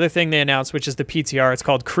 The other thing they announced, which is the PTR, it's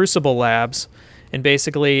called Crucible Labs. And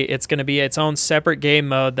basically, it's going to be its own separate game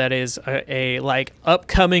mode that is a like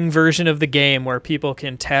upcoming version of the game where people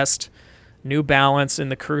can test new balance in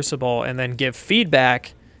the Crucible and then give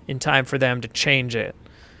feedback in time for them to change it.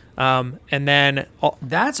 And then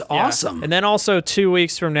that's awesome. And then also 2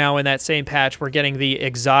 weeks from now, in that same patch, we're getting the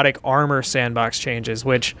exotic armor sandbox changes,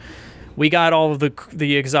 which we got all of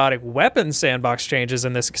the exotic weapon sandbox changes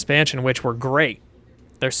in this expansion, which were great.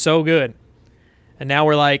 They're so good. And now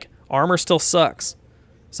we're like, armor still sucks.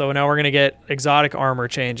 So now we're going to get exotic armor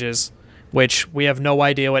changes, which we have no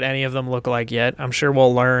idea what any of them look like yet. I'm sure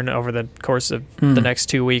we'll learn over the course of the next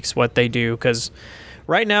 2 weeks what they do, because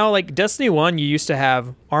right now, like Destiny 1, you used to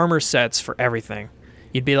have armor sets for everything.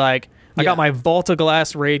 You'd be like, I got my Vault of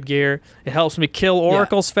Glass raid gear. It helps me kill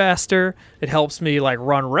oracles faster. It helps me like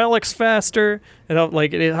run relics faster. It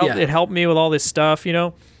helped me with all this stuff, you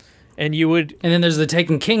know? And then there's the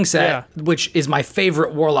Taken King set, which is my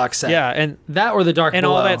favorite Warlock set. Yeah, and that or the Dark and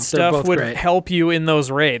Below. all that stuff would help you in those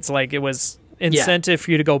raids. Like it was incentive for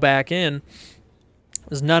you to go back in.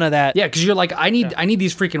 There's none of that. Yeah, because you're like, I need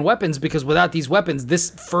these freaking weapons, because without these weapons, this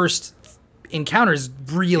first encounters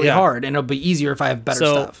really hard, and it'll be easier if I have better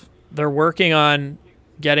stuff. They're working on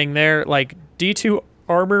getting there. Like D2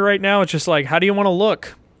 armor right now, it's just like, how do you want to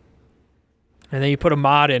look? And then you put a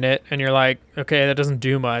mod in it, and you're like, okay, that doesn't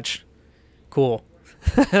do much. Cool.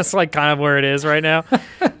 That's like kind of where it is right now.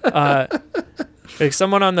 Like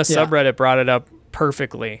someone on the subreddit brought it up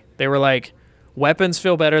perfectly. They were like, weapons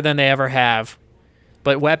feel better than they ever have,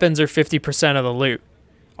 but weapons are 50% of the loot.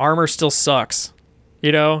 Armor still sucks,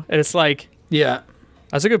 you know? And it's like, yeah,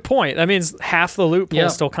 that's a good point. That means half the loot pool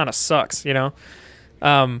still kind of sucks, you know?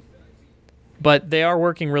 But they are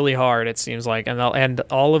working really hard, it seems like, and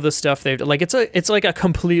all of the stuff they've like, it's like a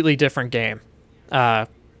completely different game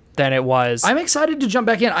than it was. I'm excited to jump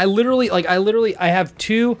back in. I have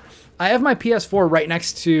my PS4 right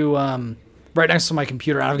next to my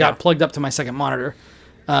computer, and I've got it plugged up to my second monitor,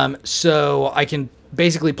 so I can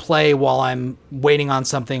basically play while I'm waiting on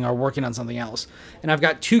something or working on something else. And I've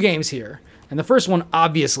got 2 games here, and the first one,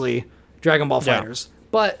 obviously, Dragon Ball FighterZ,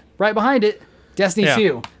 but right behind it, Destiny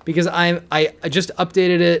 2, because I just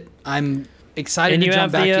updated it. I'm excited to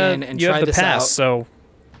jump back in and try this out. So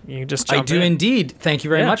you just jump I do indeed. Thank you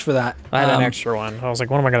very much for that. I had an extra one. I was like,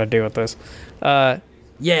 what am I going to do with this?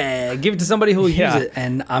 Yeah, give it to somebody who will use it,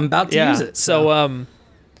 and I'm about to use it. So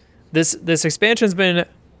this expansion's been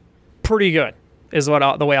pretty good, is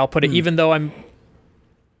the way I'll put it. Even though I'm.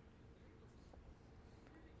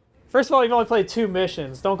 First of all, you've only played 2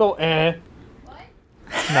 missions. Don't go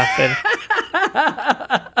Nothing.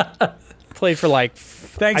 Played for like.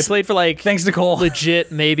 Thanks. I played for like. Thanks, Nicole.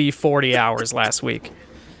 Legit, maybe 40 hours last week,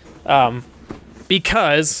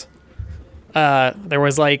 because there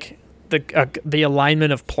was like the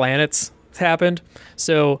alignment of planets happened.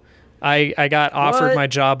 So I got offered my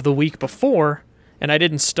job the week before, and I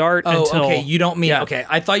didn't start until. Okay, you don't mean okay.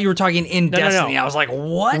 I thought you were talking in Destiny. No. I was like,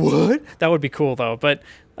 what? What? That would be cool though, but.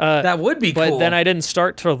 That would be cool. But then I didn't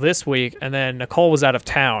start till this week, and then Nicole was out of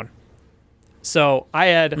town. So I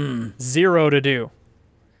had 0 to do.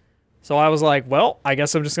 So I was like, well, I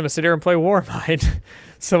guess I'm just going to sit here and play Warmind.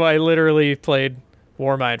 So I literally played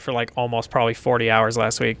Warmind for like almost probably 40 hours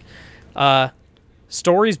last week.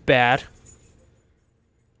 Story's bad.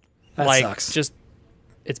 That sucks. Just,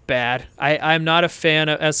 it's bad. I'm not a fan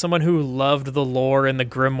of, as someone who loved the lore and the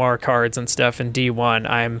Grimoire cards and stuff in D1,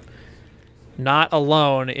 I'm not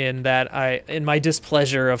alone in that in my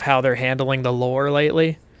displeasure of how they're handling the lore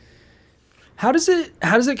lately. How does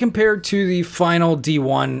it compare to the final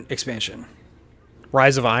D1 expansion?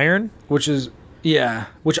 Rise of Iron? Which I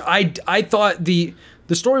thought the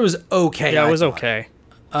story was okay. Yeah, it was okay.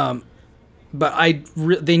 But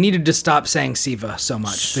they needed to stop saying Siva so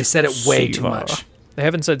much. They said it way too much. They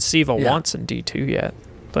haven't said Siva once in D2 yet,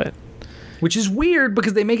 but which is weird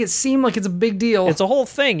because they make it seem like it's a big deal. It's a whole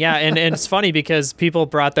thing, yeah, and it's funny because people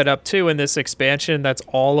brought that up too in this expansion that's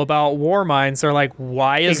all about war mines. They're like,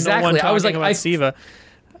 why is no one talking about Siva?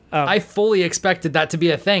 I fully expected that to be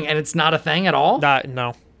a thing, and it's not a thing at all?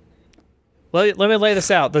 No. Let me lay this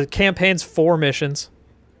out. The campaign's 4 missions.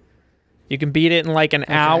 You can beat it in like an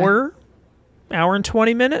hour and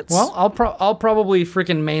 20 minutes. Well, I'll probably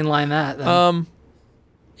freaking mainline that then.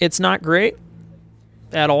 It's not great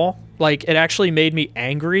at all. Like, it actually made me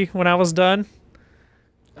angry when I was done.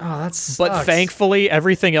 Oh, that sucks. But thankfully,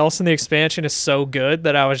 everything else in the expansion is so good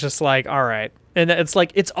that I was just like, all right. And it's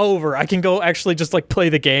like, it's over. I can go actually just, like, play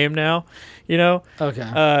the game now, you know?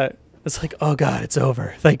 Okay. It's like, oh, God, it's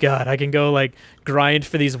over. Thank God. I can go, like, grind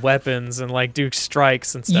for these weapons and, like, do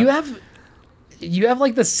strikes and stuff. You have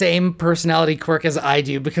like the same personality quirk as I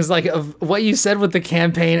do, because like of what you said with the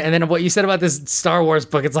campaign and then what you said about this Star Wars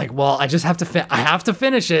book, it's like, well, I just have to I have to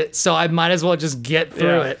finish it, so I might as well just get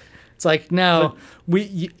through it. It's like, no,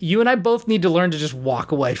 you and I both need to learn to just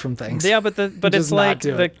walk away from things. Yeah, but it's like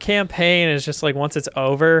the campaign is just like, once it's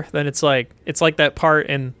over, then it's like that part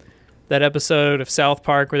in that episode of South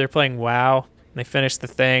Park where they're playing WoW and they finish the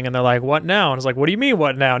thing and they're like, what now? And it's like, what do you mean,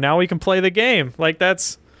 what now? Now we can play the game. Like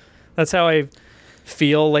that's how I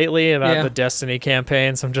feel lately about the Destiny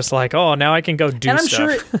campaigns. I'm just like, oh, now I can go do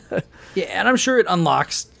stuff. And I'm sure it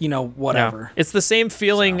unlocks, whatever. Yeah. It's the same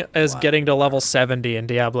feeling as getting to level 70 in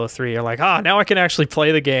Diablo 3. You're like, now I can actually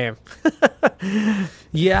play the game.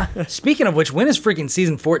 Yeah. Speaking of which, when is freaking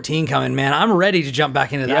season 14 coming, man? I'm ready to jump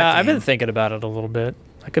back into that. Yeah, I've been thinking about it a little bit.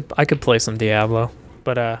 I could play some Diablo,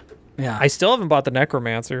 but I still haven't bought the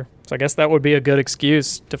Necromancer, so I guess that would be a good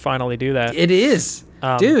excuse to finally do that. It is,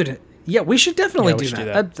 dude. Yeah, we should definitely do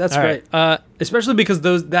that. That's great. Right. Especially because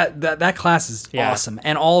that class is awesome,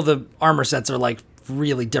 and all the armor sets are like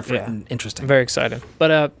really different and interesting. Very excited.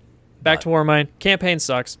 But back to Warmind. Campaign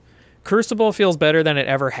sucks. Crucible feels better than it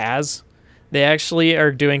ever has. they actually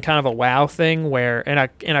are doing kind of a WoW thing where in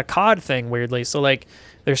a COD thing weirdly. So like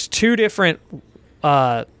there's two different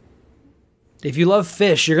if you love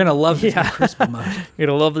fish, you're gonna love this Crucible mode. You're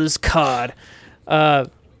gonna love this COD.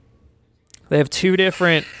 They have two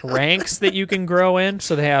different ranks that you can grow in.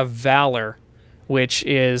 So they have Valor, which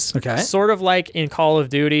is sort of like in Call of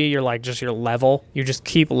Duty, you're like just your level. You just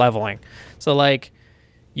keep leveling. So like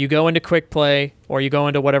you go into quick play or you go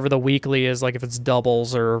into whatever the weekly is, like if it's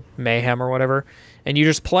doubles or mayhem or whatever, and you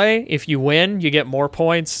just play. If you win, you get more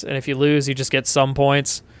points, and if you lose, you just get some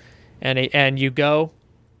points. And you go.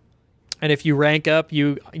 And if you rank up,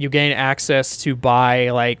 you gain access to buy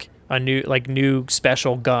like new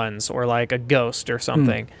special guns or like a ghost or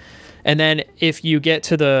something. And then if you get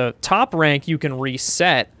to the top rank, you can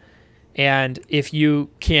reset. And if you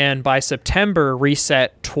can, by September,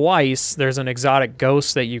 reset twice, there's an exotic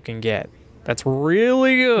ghost that you can get. That's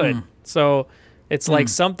really good. So it's like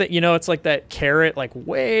something, it's like that carrot like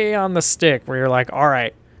way on the stick where you're like, all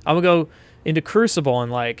right, I'm going to go into Crucible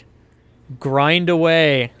and like grind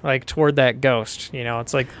away like toward that ghost.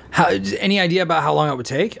 It's like any idea about how long it would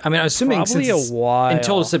take? I mean, I'm assuming probably since a while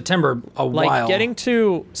until September. Like getting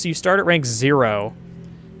to, so you start at rank 0,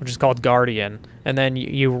 which is called Guardian, and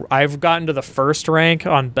then I've gotten to the first rank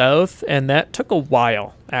on both, and that took a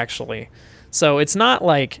while actually. So it's not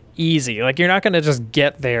like easy. Like you're not going to just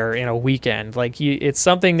get there in a weekend. Like it's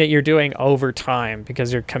something that you're doing over time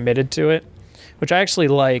because you're committed to it, which I actually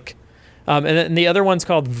like. And then the other one's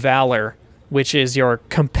called Valor, which is your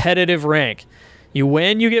competitive rank. You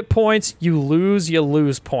win, you get points. You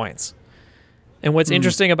lose points. And what's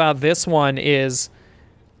interesting about this one is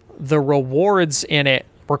the rewards in it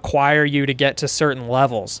require you to get to certain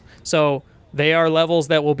levels. So they are levels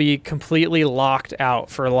that will be completely locked out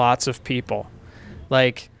for lots of people.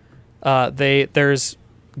 Like there's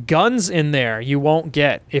guns in there you won't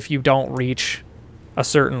get if you don't reach a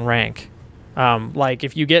certain rank. Like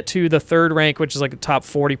if you get to the third rank, which is like the top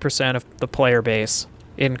 40% of the player base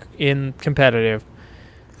in competitive.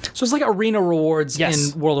 So it's like arena rewards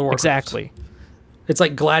in World of Warcraft. Exactly. It's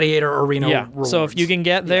like gladiator arena rewards. So if you can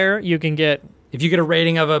get there, you can get... If you get a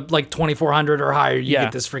rating of like 2,400 or higher, you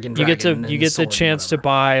get this freaking dragon. You get the chance to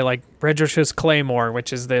buy like Registrous Claymore,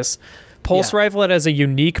 which is this pulse rifle that has a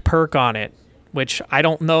unique perk on it, which I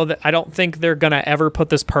don't think they're going to ever put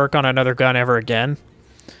this perk on another gun ever again.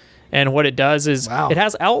 And what it does is it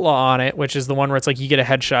has Outlaw on it, which is the one where it's like you get a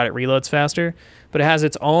headshot, it reloads faster. But it has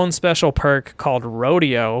its own special perk called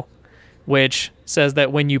Rodeo, which says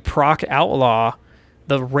that when you proc Outlaw,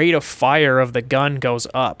 the rate of fire of the gun goes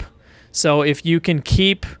up. So if you can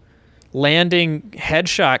keep landing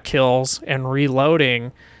headshot kills and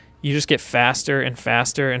reloading, you just get faster and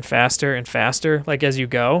faster and faster and faster, like as you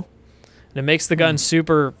go. And it makes the gun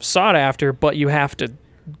super sought after, but you have to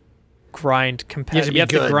grind competitive. You have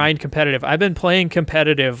to grind competitive. I've been playing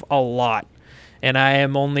competitive a lot, and I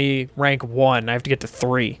am only rank 1. I have to get to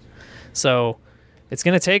 3. So it's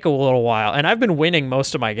going to take a little while. And I've been winning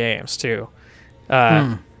most of my games, too.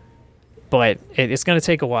 But it's going to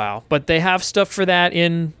take a while. But they have stuff for that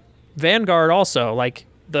in Vanguard also. Like,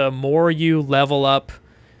 the more you level up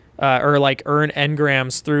or, like, earn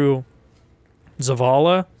engrams through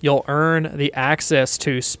Zavala, you'll earn the access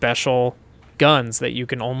to special guns that you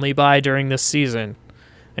can only buy during this season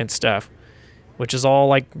and stuff, which is all,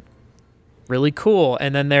 like, really cool.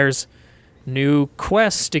 And then there's new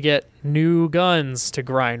quests to get new guns to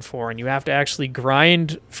grind for, and you have to actually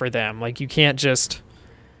grind for them. Like, you can't just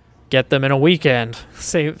get them in a weekend.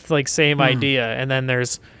 Same idea. And then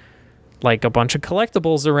there's like a bunch of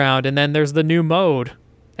collectibles around, and then there's the new mode,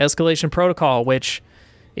 Escalation Protocol, which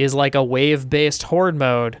is like a wave-based horde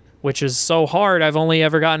mode, which is so hard I've only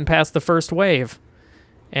ever gotten past the first wave.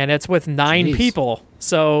 And it's with 9 people.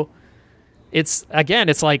 So it's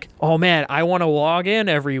like, oh man, I want to log in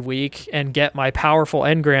every week and get my powerful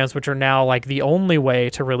engrams, which are now like the only way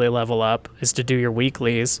to really level up is to do your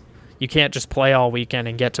weeklies. You can't just play all weekend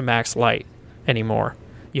and get to max light anymore.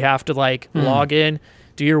 You have to like log in,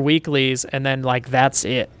 do your weeklies, and then like that's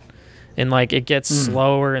it. And like it gets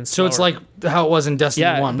slower and slower. So it's like how it was in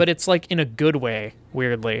Destiny 1. But it's like in a good way,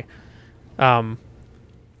 weirdly.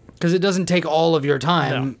 Because it doesn't take all of your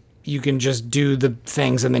time. No. You can just do the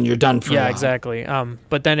things and then you're done for a while. Yeah, exactly.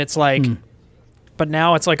 But then it's like... But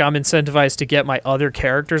now it's like I'm incentivized to get my other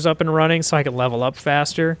characters up and running so I can level up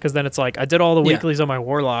faster. Because then it's like, I did all the weeklies on my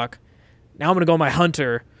Warlock. Now I'm going to go on my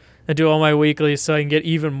Hunter and do all my weeklies so I can get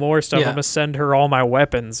even more stuff. I'm going to send her all my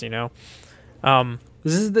weapons, you know?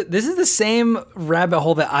 This is the same rabbit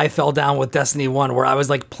hole that I fell down with Destiny 1, where I was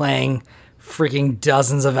like playing freaking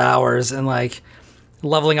dozens of hours, and like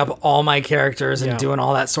leveling up all my characters and Yeah. doing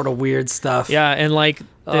all that sort of weird stuff. Yeah, and like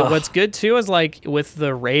what's good too is like with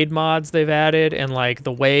the raid mods they've added and like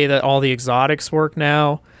the way that all the exotics work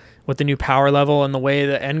now with the new power level and the way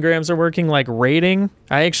the engrams are working, like raiding.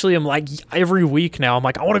 I actually am like every week now. I'm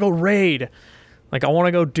like, I want to go raid. Like I want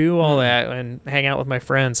to go do all that and hang out with my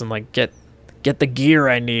friends and like get the gear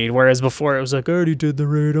I need. Whereas before it was like, I already did the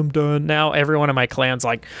raid, I'm done. Now everyone in my clan's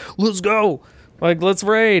like, let's go. Like let's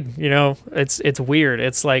raid. You know, it's weird.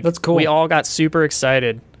 It's like That's cool. We all got super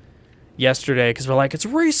excited yesterday because we're like, it's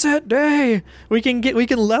reset day. We can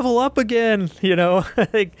level up again. You know,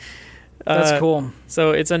 like That's cool.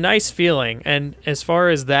 So it's a nice feeling. And as far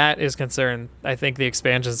as that is concerned, I think the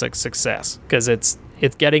expansion's a success because it's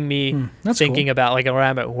getting me thinking about like when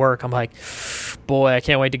I'm at work. I'm like, boy, I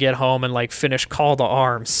can't wait to get home and like finish Call to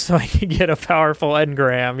Arms so I can get a powerful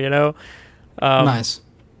engram. You know, Nice.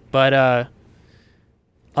 But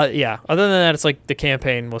yeah. Other than that, it's like the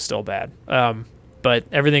campaign was still bad. But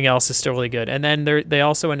everything else is still really good. And then they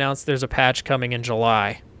also announced there's a patch coming in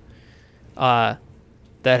July.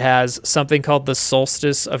 That has something called the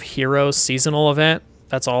Solstice of Heroes seasonal event.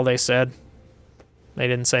 That's all they said. They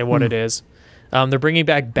didn't say what it is. They're bringing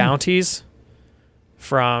back bounties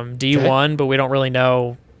from D1, but we don't really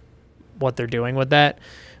know what they're doing with that.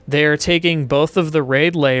 They're taking both of the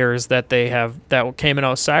raid layers that they have that came in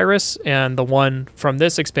Osiris and the one from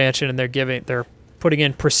this expansion, and they're putting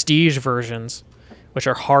in prestige versions, which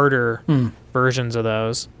are harder versions of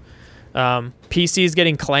those. PC is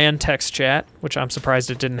getting clan text chat, which I'm surprised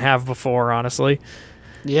it didn't have before, honestly.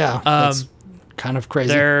 Yeah, that's kind of crazy.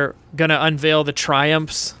 They're going to unveil the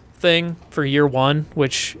Triumphs thing for year 1,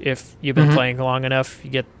 which if you've been playing long enough, you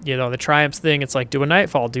get, the Triumphs thing. It's like, do a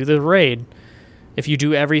Nightfall, do the raid. If you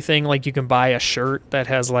do everything, like you can buy a shirt that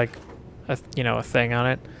has like a thing on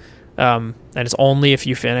it. And it's only if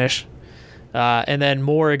you finish. And then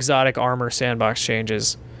more exotic armor sandbox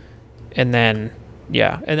changes. And then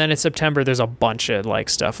in September, there's a bunch of like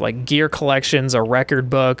stuff like gear collections, a record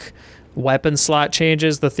book, weapon slot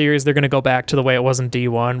changes. The theory is they're going to go back to the way it was in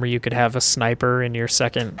D1 where you could have a sniper in your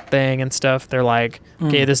second thing and stuff. They're like,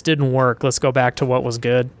 okay, this didn't work. Let's go back to what was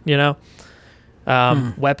good,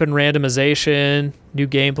 Weapon randomization, new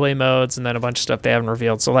gameplay modes, and then a bunch of stuff they haven't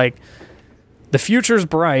revealed. So like the future's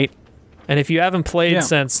bright. And if you haven't played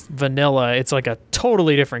since vanilla, it's like a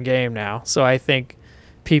totally different game now. So I think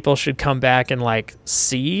people should come back and like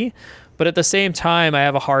see. But at the same time, I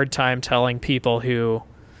have a hard time telling people who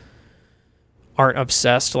aren't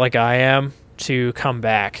obsessed like I am to come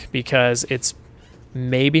back because it's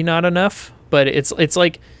maybe not enough. But it's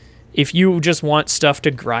like if you just want stuff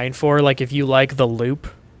to grind for, like if you like the loop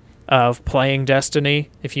of playing Destiny,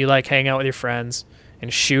 if you like hanging out with your friends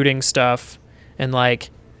and shooting stuff and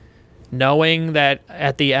like knowing that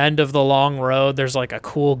at the end of the long road there's like a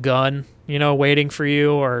cool gun, waiting for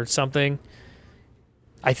you or something,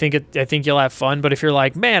 I think you'll have fun. But if you're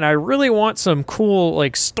like, man, I really want some cool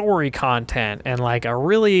like story content and like a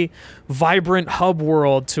really vibrant hub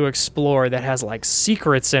world to explore that has like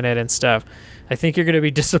secrets in it and stuff, I think you're going to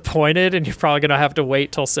be disappointed and you're probably going to have to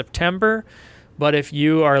wait till September. But if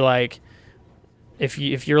you are like, if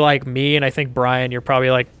you're like me, and I think Brian, you're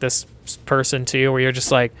probably like this person too, where you're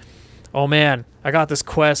just like, oh man, I got this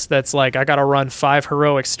quest that's like, I got to run 5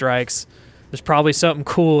 heroic strikes. There's probably something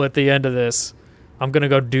cool at the end of this. I'm going to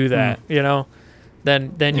go do that,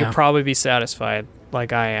 Then you'll probably be satisfied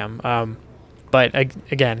like I am. But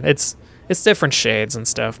again, it's different shades and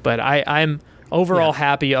stuff, but I'm overall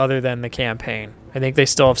happy other than the campaign. I think they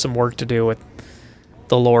still have some work to do with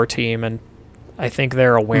the lore team, and I think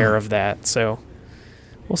they're aware of that. So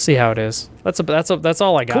we'll see how it is. That's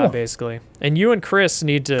all I got, basically. And you and Chris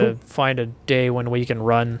need to find a day when we can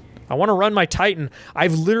run. I want to run my Titan.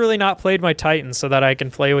 I've literally not played my Titan so that I can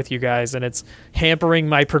play with you guys, and it's hampering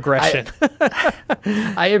my progression.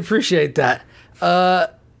 I appreciate that.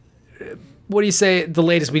 What do you say the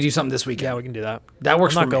latest we do something this weekend? Yeah, we can do that. That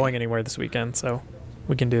works for me. I'm not going anywhere this weekend, so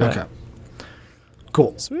we can do that. Okay.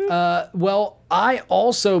 Cool. Well, I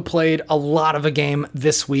also played a lot of a game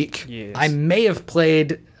this week. Yes. I may have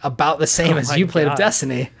played about the same as you played of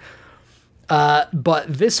Destiny. But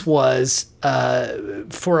this was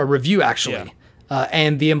for a review, actually. Yeah.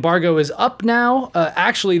 And the embargo is up now.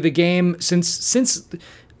 Actually, the game, since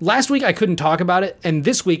last week I couldn't talk about it, and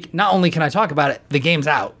this week, not only can I talk about it, the game's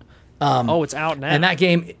out. It's out now. And that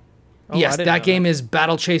game, that game is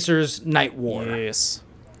Battle Chasers Nightwar. Yes.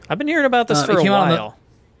 I've been hearing about this for a while.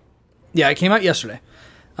 It came out yesterday.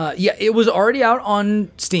 It was already out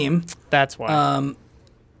on Steam. That's why.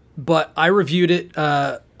 But I reviewed it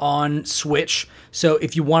on Switch. So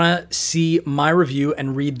if you want to see my review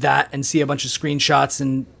and read that and see a bunch of screenshots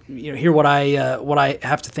and hear what I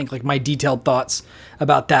have to think, like my detailed thoughts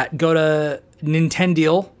about that, go to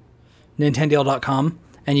Nintendeal.com,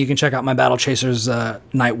 and you can check out my Battle Chasers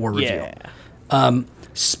Nightwar review.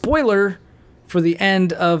 Spoiler for the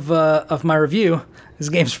end of my review: this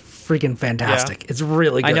game's freaking fantastic. It's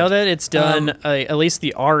really good. I know that it's done, at least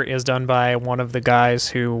the art is done by one of the guys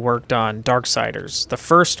who worked on Darksiders, the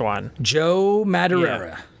first one. Joe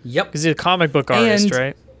Madureira. Yep. Because he's a comic book artist,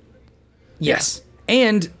 right? Yes.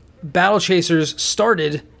 And Battle Chasers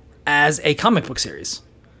started as a comic book series.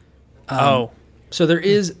 So there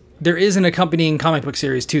is an accompanying comic book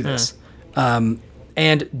series to this. And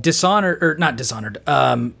Darksiders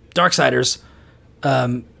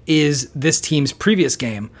is this team's previous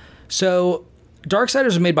game. So Darksiders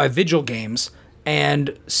was made by Vigil Games,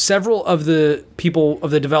 and several of the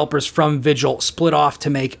developers from Vigil split off to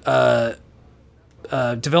make a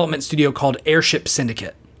development studio called Airship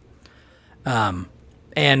Syndicate.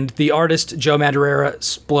 And the artist Joe Madureira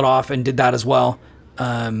split off and did that as well,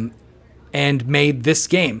 and made this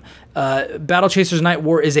game. Battle Chasers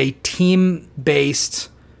Nightwar is a team-based,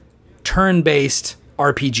 turn-based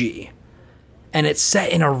RPG. And it's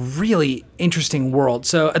set in a really interesting world.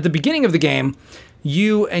 So at the beginning of the game,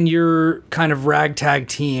 you and your kind of ragtag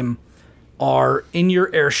team are in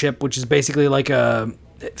your airship, which is basically like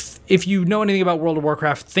if you know anything about World of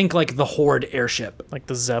Warcraft, think like the Horde airship. Like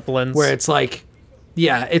the Zeppelins. Where it's like,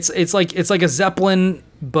 yeah, it's like a Zeppelin,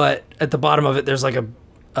 but at the bottom of it, there's like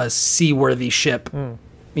a seaworthy ship,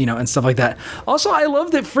 and stuff like that. Also, I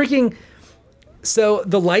love that so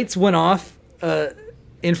the lights went off,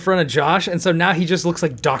 in front of Josh, and so now he just looks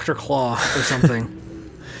like Dr. Claw or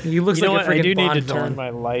something. He looks like a freaking I do Bond need to villain. turn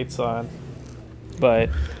my lights on,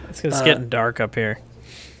 but it's getting dark up here.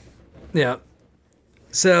 Yeah.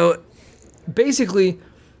 So basically,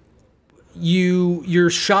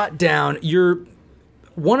 you're shot down. You're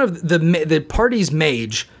one of the party's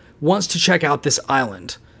mage wants to check out this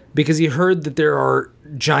island because he heard that there are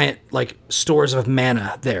giant stores of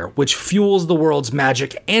mana there, which fuels the world's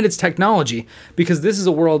magic and its technology, because this is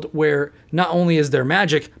a world where not only is there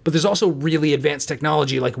magic, but there's also really advanced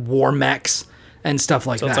technology like war mechs and stuff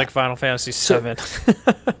like that. So it's like Final Fantasy VII.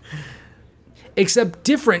 Except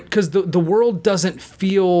different, because the world doesn't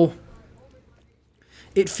feel...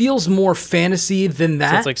 It feels more fantasy than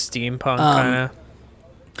that. So it's like steampunk kind of?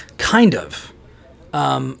 Kind of.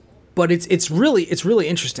 But it's really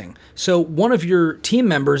interesting. So one of your team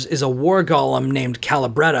members is a war golem named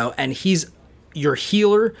Calibretto, and he's your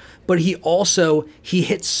healer, but he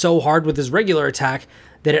hits so hard with his regular attack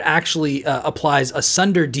that it actually applies a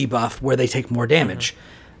Sunder debuff where they take more damage.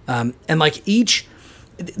 And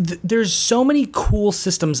there's so many cool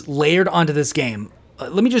systems layered onto this game.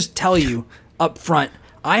 Let me just tell you up front,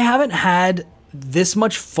 I haven't had this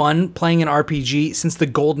much fun playing an RPG since the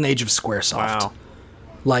golden age of Squaresoft.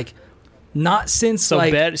 Wow. Not since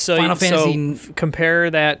Final Fantasy. So compare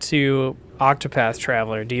that to Octopath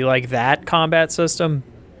Traveler. Do you like that combat system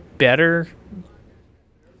better,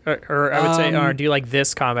 or I would say, or do you like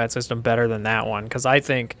this combat system better than that one? Because I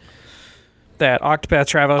think that Octopath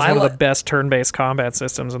Traveler is one of the best turn-based combat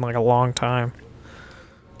systems in a long time.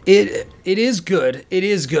 It is good. It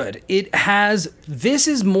is good. This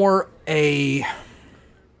is more a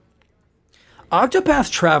Octopath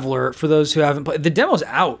Traveler, for those who haven't played. The demo's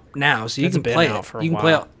out now, so you can play it. You can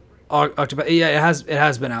play Octopath. Yeah, it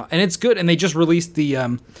has been out, and it's good. And they just released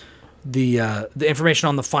the information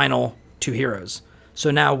on the final two heroes.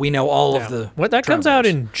 So now we know all of the. That comes out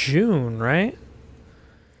in June, right?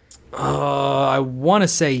 I want to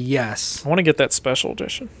say yes. I want to get that special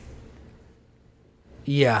edition.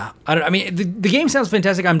 Yeah, the game sounds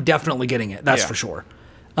fantastic. I'm definitely getting it. That's for sure.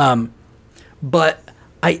 But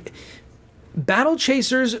Battle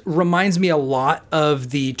Chasers reminds me a lot of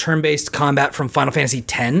the turn-based combat from Final Fantasy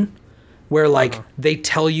X, where they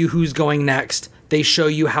tell you who's going next, they show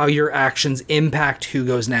you how your actions impact who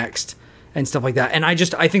goes next, and stuff like that. And I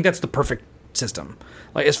think that's the perfect system.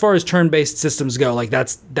 As far as turn-based systems go,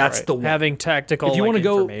 that's right. The one. Having tactical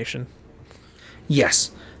information.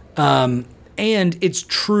 Yes. And it's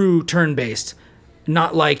true turn-based,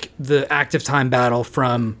 not like the active time battle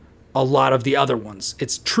from a lot of the other ones.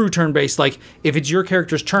 It's true turn-based. If it's your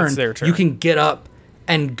character's turn, you can get up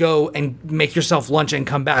and go and make yourself lunch and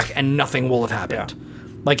come back, and nothing will have happened.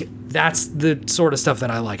 Yeah. That's the sort of stuff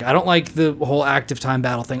that I like. I don't like the whole active time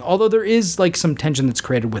battle thing, although there is some tension that's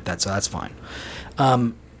created with that, so that's fine.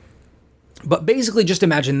 But basically, just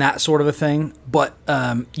imagine that sort of a thing. But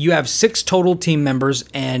you have 6 total team members,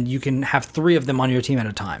 and you can have 3 of them on your team at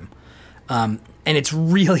a time. And it's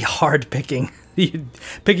really hard picking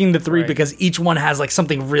the three because each one has like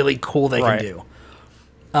something really cool they can do.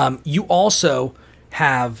 You also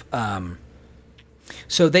have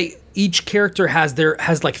each character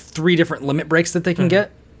has like 3 different limit breaks that they can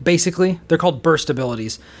get. Basically, they're called burst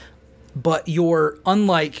abilities. But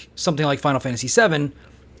unlike something like Final Fantasy VII,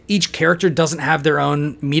 each character doesn't have their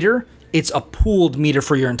own meter. It's a pooled meter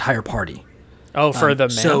for your entire party. Oh, for the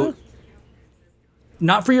mana? So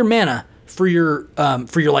not for your mana, for your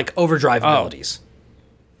like overdrive abilities.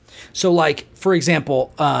 So like, for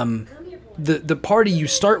example, the party you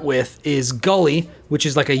start with is Gully, which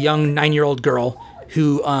is like a young 9-year-old girl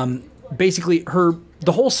who basically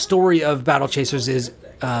the whole story of Battle Chasers is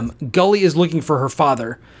Gully is looking for her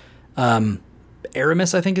father.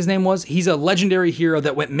 Aramis, I think his name was. He's a legendary hero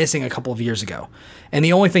that went missing a couple of years ago. And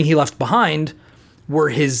the only thing he left behind were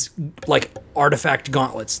his like artifact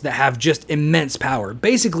gauntlets that have just immense power.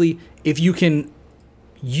 Basically, if you can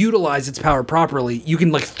utilize its power properly, you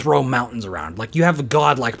can like throw mountains around. Like you have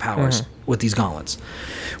godlike powers with these gauntlets,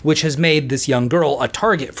 which has made this young girl a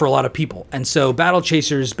target for a lot of people. And so Battle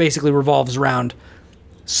Chasers basically revolves around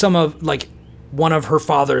one of her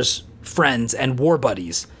father's friends and war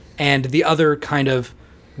buddies and the other kind of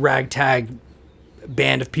ragtag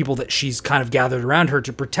band of people that she's kind of gathered around her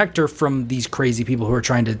to protect her from these crazy people who are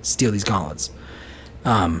trying to steal these gauntlets.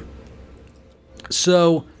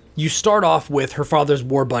 So you start off with her father's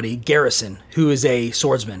war buddy, Garrison, who is a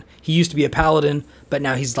swordsman. He used to be a paladin, but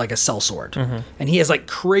now he's like a sellsword. And he has like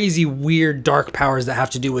crazy, weird, dark powers that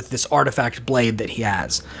have to do with this artifact blade that he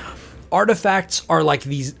has. Artifacts are like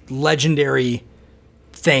these legendary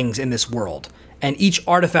things in this world, and each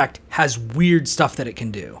artifact has weird stuff that it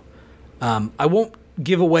can do. I won't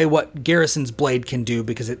give away what Garrison's blade can do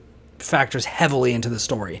because it factors heavily into the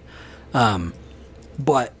story.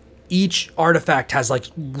 But each artifact has like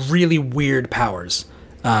really weird powers.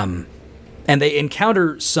 And they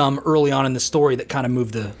encounter some early on in the story that kind of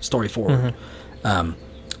move the story forward.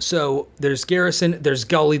 So there's Garrison, there's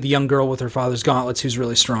Gully, the young girl with her father's gauntlets, who's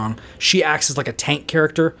really strong. She acts as like a tank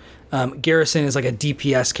character. Garrison is like a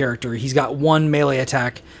DPS character. He's got one melee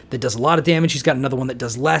attack that does a lot of damage. He's got another one that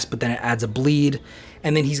does less, but then it adds a bleed.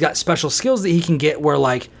 And then he's got special skills that he can get where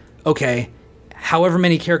like, okay, however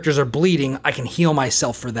many characters are bleeding, I can heal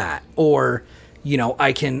myself for that. Or, you know,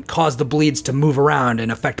 I can cause the bleeds to move around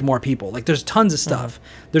and affect more people. Like there's tons of stuff.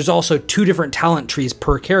 There's also 2 different talent trees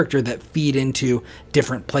per character that feed into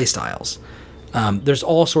different playstyles. There's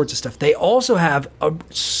all sorts of stuff. They also have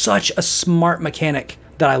such a smart mechanic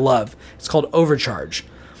that I love. It's called overcharge,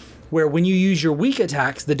 where when you use your weak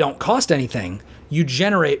attacks that don't cost anything, you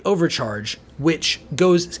generate overcharge, which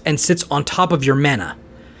goes and sits on top of your mana.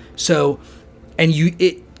 So, and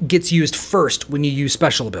it gets used first when you use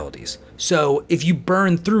special abilities. So if you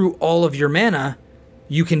burn through all of your mana,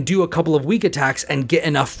 you can do a couple of weak attacks and get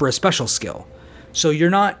enough for a special skill. So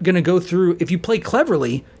you're not going to go through, if you play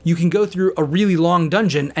cleverly, you can go through a really long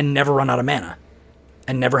dungeon and never run out of mana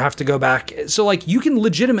and never have to go back. So like you can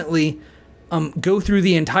legitimately go through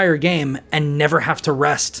the entire game and never have to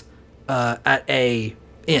rest at a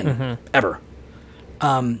inn ever.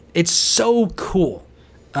 It's so cool.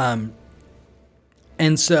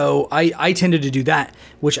 And so I tended to do that,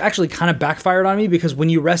 which actually kind of backfired on me because when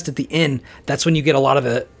you rest at the inn, that's when you get a lot of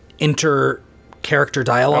the inter-character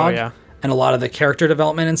dialogue and a lot of the character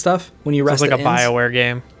development and stuff. When you rest it's like at a inns. BioWare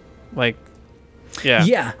game. Like,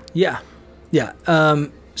 yeah. Yeah.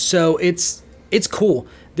 So it's cool.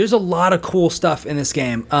 There's a lot of cool stuff in this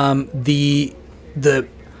game. The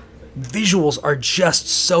visuals are just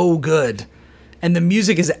so good, and the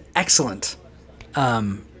music is excellent.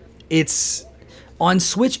 It's on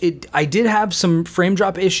Switch. I did have some frame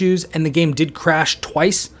drop issues, and the game did crash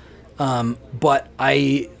twice. But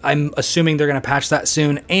I'm assuming they're going to patch that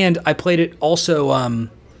soon. And I played it also.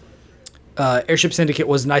 Airship Syndicate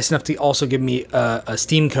was nice enough to also give me a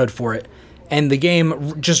Steam code for it. And the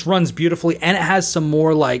game just runs beautifully. And it has some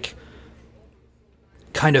more like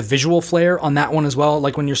kind of visual flair on that one as well.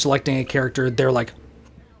 Like when you're selecting a character, they're like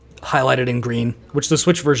highlighted in green, which the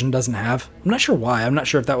Switch version doesn't have. I'm not sure why. I'm not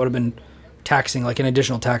sure if that would have been taxing, like an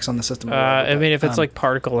additional tax on the system. I mean, if it's like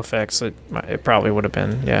particle effects, it probably would have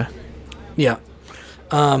been, Yeah.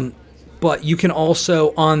 But you can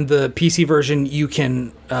also, on the PC version, you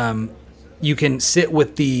can sit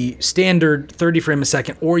with the standard 30 frame a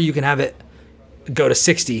second, or you can have it go to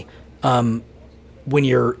 60 when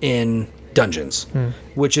you're in dungeons,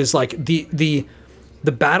 which is like the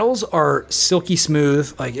battles are silky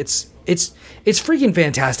smooth. Like it's freaking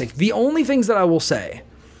fantastic. The only things that I will say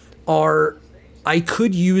are I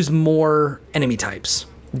could use more enemy types.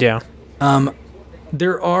 Yeah.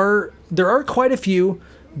 There are there are quite a few,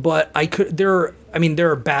 but there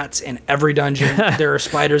are bats in every dungeon. There are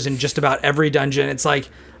spiders in just about every dungeon. It's like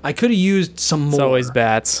I could have used some more. It's always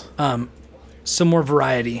bats. Some more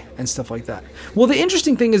variety and stuff like that. Well, the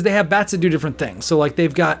interesting thing is they have bats that do different things. So like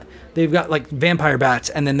they've got like vampire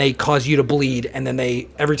bats, and then they cause you to bleed, and then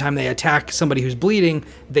every time they attack somebody who's bleeding,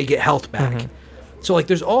 they get health back. Mm-hmm. So like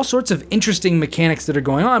there's all sorts of interesting mechanics that are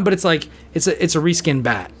going on, but it's like it's a reskin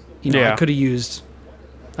bat. You know, yeah. I could have used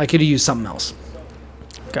something else.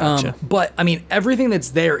 Gotcha. But I mean, everything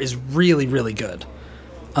that's there is really, really good.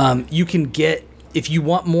 You can get, if you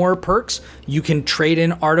want more perks, you can trade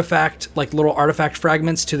in little artifact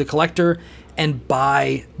fragments to the collector and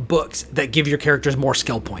buy books that give your characters more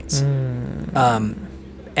skill points. And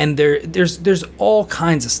there's all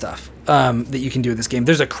kinds of stuff that you can do in this game.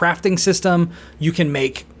 There's a crafting system. You can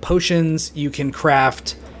make potions. You can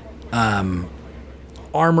craft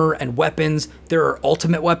armor and weapons. There are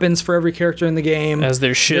ultimate weapons for every character in the game. As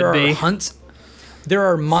there should be. Hunts. There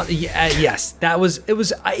are yes,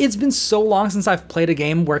 it's been so long since I've played a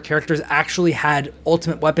game where characters actually had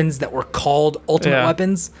ultimate weapons that were called ultimate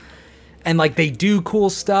weapons, and like they do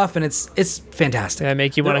cool stuff, and it's fantastic. Yeah,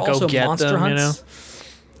 make you want to go get monster them, hunts. You know?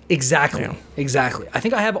 Exactly. I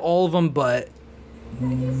think I have all of them, but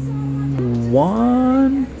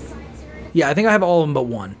one. Yeah, I think I have all of them but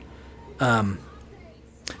one.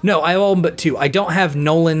 No, I have all of them but two. I don't have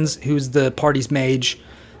Nolan's, who's the party's mage.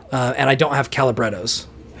 And I don't have Calibretto's,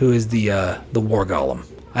 who is the war golem.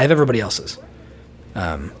 I have everybody else's.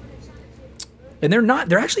 And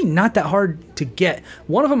they're actually not that hard to get.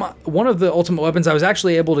 One of the ultimate weapons, I was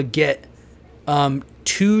actually able to get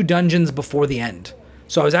 2 dungeons before the end.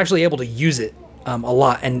 So I was actually able to use it a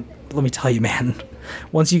lot. And let me tell you, man,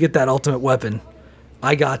 once you get that ultimate weapon,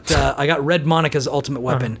 I got Red Monica's ultimate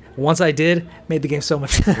weapon. Once I did, made the game so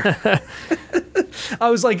much easier. I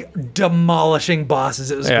was like demolishing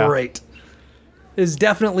bosses. It was great. It's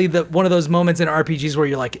definitely one of those moments in RPGs where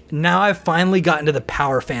you're like, now I've finally gotten to the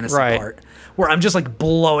power fantasy part, where I'm just like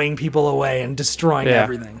blowing people away and destroying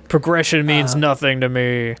everything. Progression means nothing to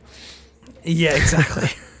me. Yeah, exactly.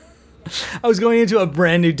 I was going into a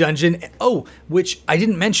brand new dungeon. Oh, which I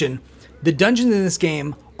didn't mention. The dungeons in this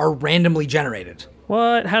game are randomly generated.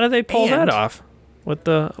 What? How do they pull that off? With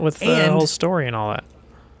the whole story and all that.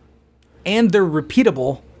 And they're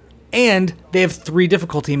repeatable, and they have 3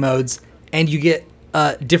 difficulty modes, and you get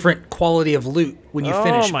different quality of loot when you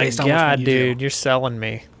finish based on which one you do. Dude, you're selling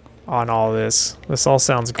me on all this. This all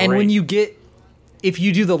sounds great. And if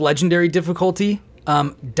you do the legendary difficulty,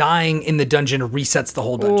 dying in the dungeon resets the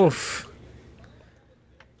whole dungeon. Oof.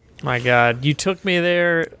 My God, you took me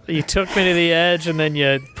there, you took me to the edge, and then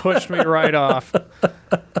you pushed me right off.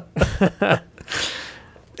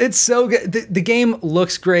 It's so good. The game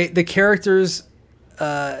looks great. The characters,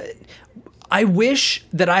 I wish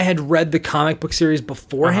that I had read the comic book series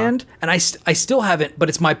beforehand, and I still haven't, but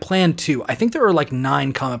it's my plan to. I think there are like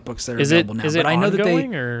 9 comic books that are available now. Is it I know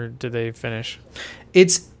ongoing, or did they finish?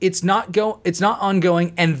 It's not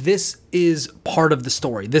ongoing, and this is part of the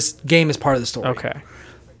story. This game is part of the story. Okay.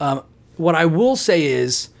 What I will say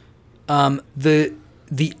is, the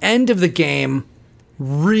end of the game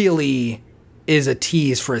really is a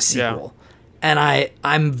tease for a sequel, and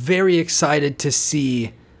I'm very excited to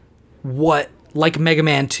see what, like Mega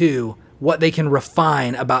Man 2, what they can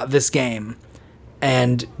refine about this game,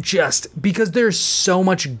 and just because there's so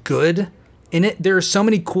much good in it, there are so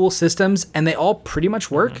many cool systems, and they all pretty much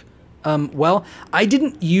work. Well, I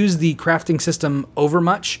didn't use the crafting system over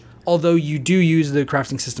much. Although you do use the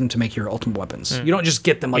crafting system to make your ultimate weapons. You don't just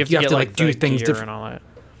get them. Like you have to like do things different. And all that.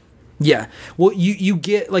 Yeah. Well, you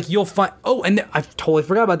get like you'll find. Oh, and I totally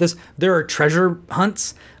forgot about this. There are treasure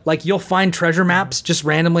hunts. Like you'll find treasure maps just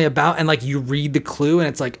randomly about, and like you read the clue, and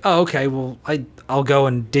it's like, oh, okay. Well, I'll go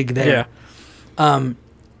and dig there. Yeah.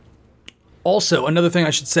 Also, another thing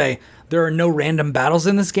I should say: there are no random battles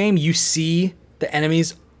in this game. You see the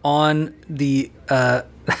enemies on the.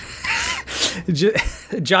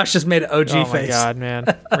 Josh just made an OG face. Oh my God, man.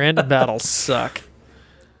 Random battles suck.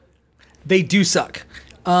 They do suck.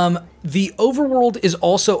 The overworld is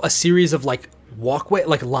also a series of like walkway,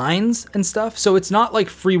 like lines and stuff. So it's not like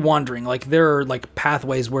free wandering. Like there are like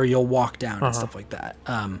pathways where you'll walk down and stuff like that.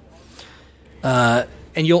 And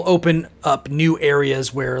you'll open up new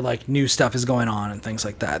areas where like new stuff is going on and things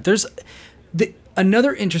like that. There's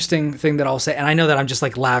another interesting thing that I'll say, and I know that I'm just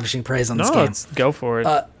like lavishing praise on this game. Go for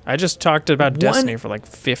it. I just talked about Destiny for like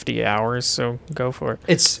 50 hours, so go for it.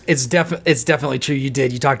 It's definitely true. You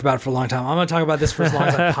talked about it for a long time. I'm going to talk about this for as long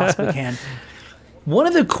as I possibly can. One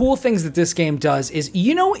of the cool things that this game does is,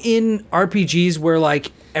 in RPGs where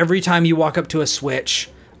like every time you walk up to a switch,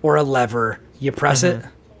 or a lever, you press it.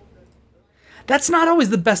 That's not always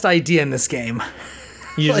the best idea in this game.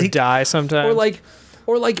 You just die sometimes.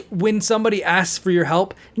 Or like when somebody asks for your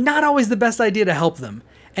help, not always the best idea to help them.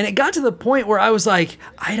 And it got to the point where I was like,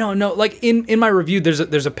 I don't know. Like in my review,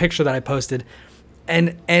 there's a picture that I posted,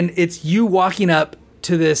 and it's you walking up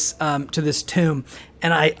to this tomb,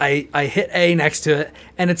 and I hit A next to it,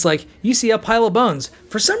 and it's like you see a pile of bones.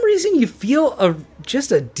 For some reason, you feel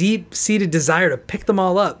just a deep-seated desire to pick them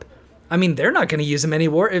all up. I mean, they're not going to use them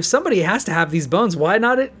anymore. If somebody has to have these bones, why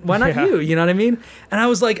not you? You know what I mean? And I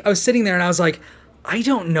was sitting there and I was like, I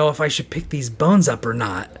don't know if I should pick these bones up or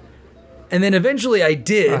not. And then eventually I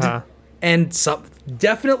did, and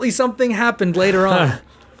definitely something happened later on.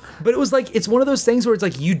 But it was like, it's one of those things where it's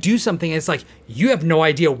like you do something and it's like you have no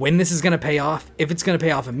idea when this is going to pay off, if it's going to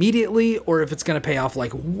pay off immediately or if it's going to pay off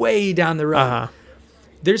like way down the road.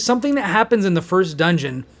 There's something that happens in the first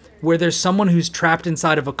dungeon where there's someone who's trapped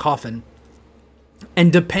inside of a coffin.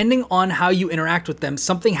 And depending on how you interact with them,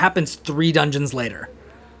 something happens 3 dungeons later.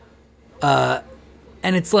 And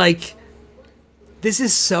it's like, this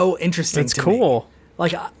is so interesting to me. It's cool.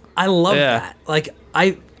 Like, I love that. Like,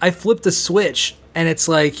 I flipped a switch, and it's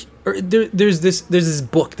like, there's this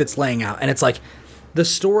book that's laying out, and it's like the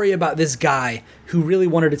story about this guy who really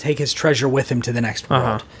wanted to take his treasure with him to the next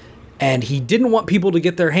world. And he didn't want people to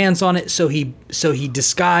get their hands on it, so he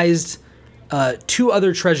disguised 2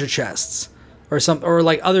 other treasure chests or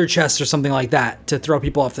like other chests or something like that to throw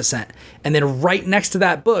people off the scent. And then right next to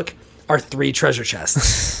that book are 3 treasure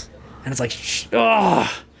chests. And it's like,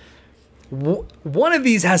 one of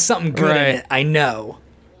these has something good in it, I know.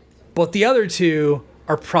 But the other 2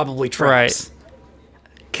 are probably traps.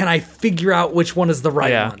 Can I figure out which one is the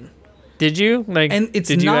right one? Did you?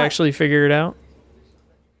 Did you actually figure it out?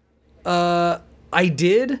 I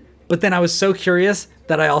did, but then I was so curious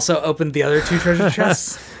that I also opened the other 2 treasure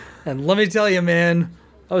chests. And let me tell you, man,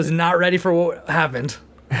 I was not ready for what happened.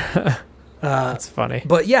 That's funny.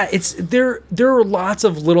 But yeah, there are lots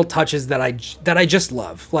of little touches that I just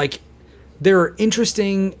love. Like, there are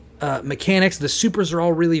interesting mechanics. The supers are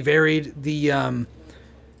all really varied. The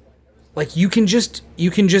like you can just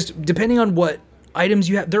depending on what items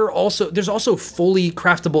you have, there's also fully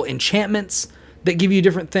craftable enchantments that give you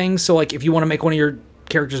different things. So like if you want to make one of your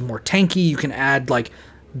characters more tanky, you can add like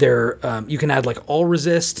all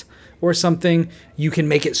resist or something. You can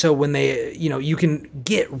make it so when they, you can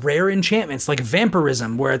get rare enchantments like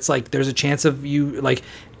vampirism, where it's like there's a chance of you like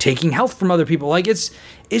taking health from other people. Like it's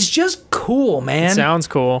just cool, man. It sounds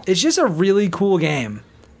cool. It's just a really cool game.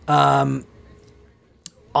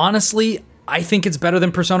 Honestly, I think it's better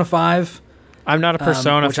than Persona 5. I'm not a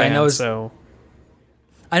Persona fan,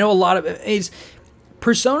 I know a lot of it's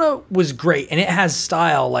Persona was great and it has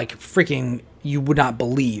style like freaking you would not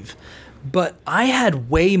believe. But I had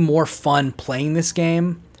way more fun playing this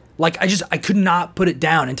game. Like I could not put it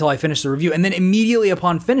down until I finished the review. And then immediately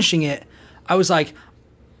upon finishing it, I was like,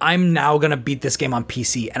 I'm now going to beat this game on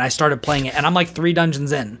PC. And I started playing it and I'm like 3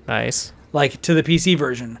 dungeons in. Nice. Like to the PC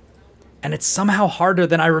version. And it's somehow harder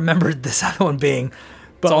than I remembered this other one being.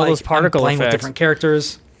 But it's all those particle I'm playing effects. With different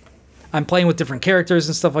characters. I'm playing with different characters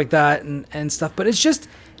and stuff like that and stuff. But it's just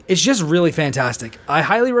really fantastic. I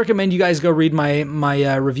highly recommend you guys go read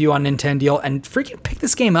my review on Nintendo and freaking pick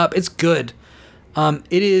this game up. It's good.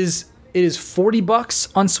 It is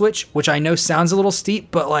 $40 on Switch, which I know sounds a little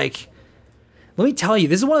steep, but like, let me tell you,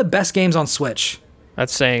 this is one of the best games on Switch.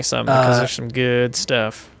 That's saying something because there's some good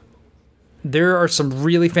stuff. There are some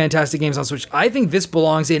really fantastic games on Switch. I think this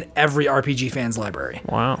belongs in every RPG fan's library.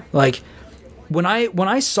 Wow. Like, when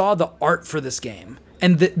I saw the art for this game,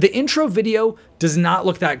 and the intro video does not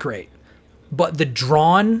look that great, but the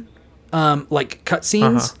drawn, like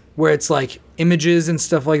cutscenes where it's like images and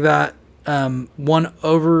stuff like that, one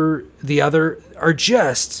over the other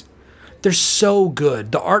they're so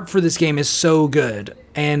good. The art for this game is so good,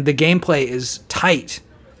 and the gameplay is tight,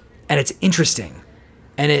 and it's interesting,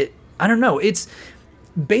 and I don't know, it's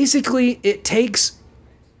basically, it takes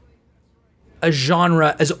a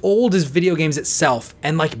genre as old as video games itself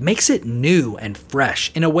and like makes it new and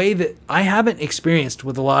fresh in a way that I haven't experienced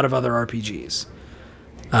with a lot of other RPGs.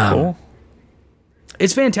 Cool.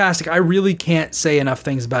 It's fantastic. I really can't say enough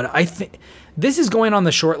things about it. I think this is going on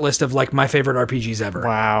the short list of like my favorite RPGs ever.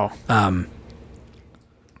 Wow.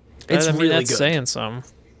 It's really that's good. Saying some,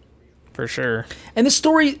 for sure. And the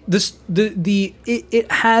story,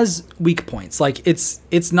 it has weak points. Like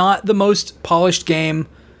it's not the most polished game.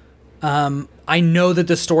 I know that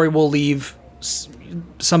the story will leave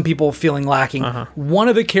some people feeling lacking. One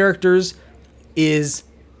of the characters is,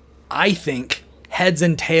 I think, heads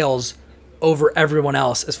and tails over everyone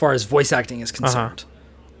else as far as voice acting is concerned.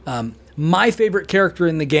 My favorite character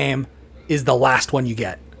in the game is the last one you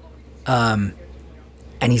get. And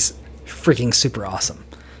he's freaking super awesome.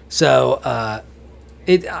 So I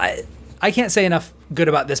can't say enough good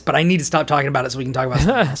about this, but I need to stop talking about it so we can talk about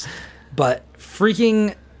something else. But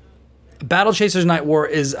freaking Battle Chasers Nightwar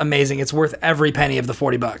is amazing. It's worth every penny of the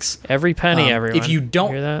 $40. Every penny, everyone. If you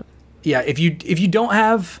don't hear that, yeah, if you don't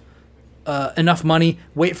have enough money,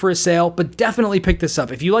 wait for a sale, but definitely pick this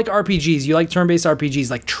up. If you like RPGs, you like turn-based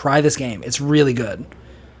RPGs, like try this game. It's really good.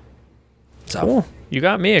 So cool. You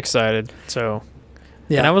got me excited. So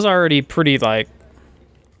yeah, and I was already pretty like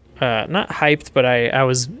not hyped, but I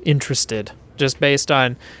was interested just based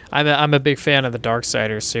on I'm a big fan of the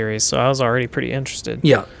Darksiders series, so I was already pretty interested.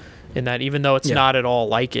 Yeah. In that, even though it's not at all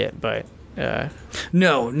like it, but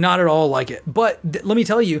no, not at all like it. But let me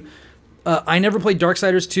tell you, I never played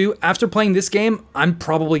Darksiders 2. After playing this game, I'm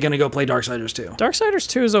probably going to go play Darksiders 2. Darksiders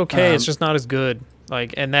 2 is okay. It's just not as good.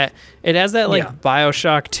 Like, and that it has that like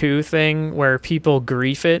BioShock 2 thing where people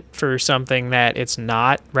grief it for something that it's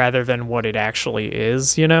not, rather than what it actually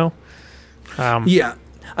is. You know? Yeah,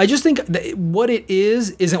 I just think that what it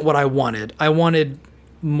isn't what I wanted. I wanted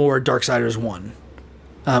more Darksiders 1,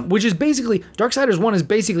 which is basically Darksiders 1 is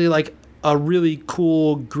basically like a really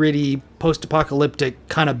cool, gritty, post-apocalyptic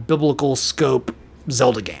kind of biblical scope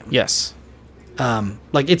Zelda game. Yes.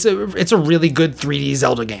 Like it's a really good 3D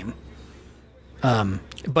Zelda game.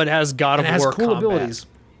 But has God of War cool abilities.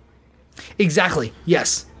 Exactly.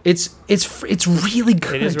 Yes. It's really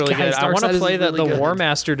good. It is really good. I want to play that. The War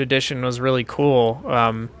Mastered edition was really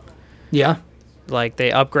cool. Yeah. Like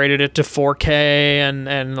they upgraded it to 4K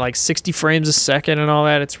and like 60 frames a second and all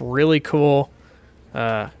that. It's really cool.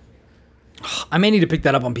 I may need to pick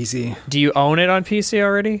that up on PC. Do you own it on PC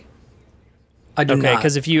already? I do not. Okay,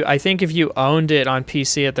 because I think if you owned it on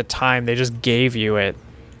PC at the time, they just gave you it.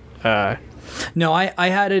 No, I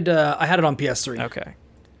had it. I had it on PS3. Okay.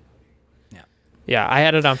 Yeah. Yeah, I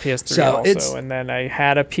had it on PS3 so also, and then I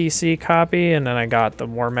had a PC copy, and then I got the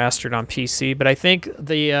War Mastered on PC. But I think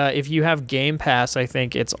the if you have Game Pass, I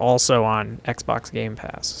think it's also on Xbox Game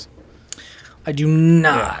Pass. I do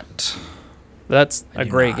not. Yeah. That's a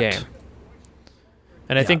great game.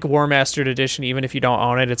 And I think War Mastered Edition, even if you don't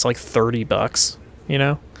own it, it's like $30, you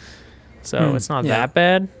know? So it's not that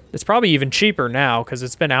bad. It's probably even cheaper now because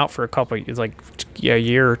it's been out for a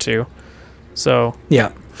year or two. So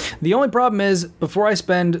yeah. The only problem is before I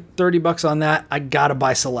spend $30 on that, I gotta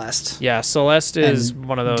buy Celeste. Yeah, Celeste is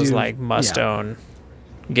one of those must-own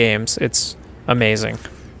games. It's amazing.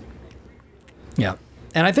 Yeah.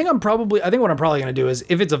 And I think what I'm probably going to do is,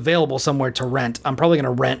 if it's available somewhere to rent, I'm probably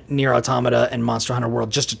going to rent Nier Automata and Monster Hunter World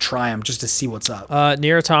just to try them, just to see what's up.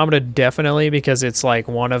 Nier Automata definitely, because it's like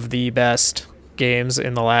one of the best games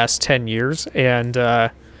in the last 10 years. And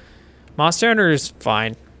Monster Hunter is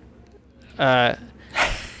fine.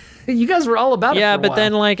 You guys were all about it for a while.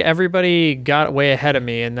 Then like everybody got way ahead of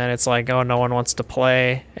me, and then it's like, oh, no one wants to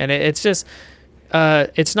play. And it's just,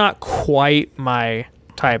 it's not quite my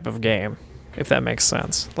type of game, if that makes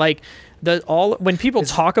sense. Like when people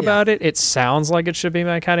talk about it, it sounds like it should be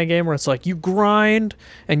my kind of game where it's like you grind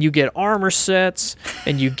and you get armor sets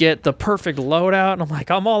and you get the perfect loadout, and I'm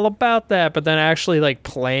like, I'm all about that. But then actually like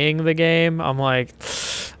playing the game, I'm like,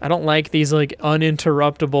 I don't like these like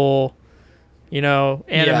uninterruptible,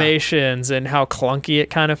 animations and how clunky it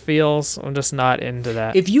kind of feels. I'm just not into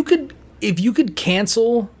that. If you could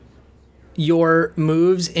cancel your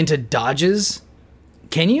moves into dodges,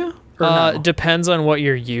 can you? No? Depends on what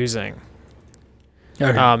you're using.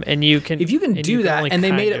 Okay. And you can, if you can do that, and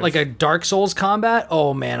they made it like a Dark Souls combat.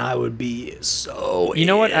 Oh man, I would be so. You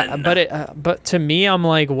know what? But to me, I'm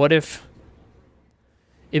like, what if?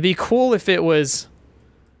 It'd be cool if it was.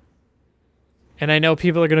 And I know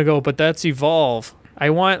people are gonna go, but that's Evolve. I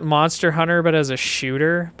want Monster Hunter, but as a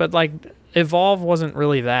shooter. But like, Evolve wasn't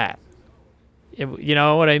really that. You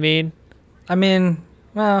know what I mean? I mean,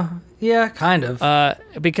 well. Yeah, kind of.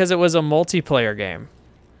 Because it was a multiplayer game.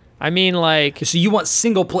 I mean, like. So you want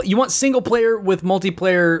single player? You want single player with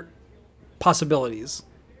multiplayer possibilities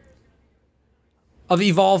of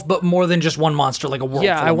Evolve, but more than just one monster, like a world.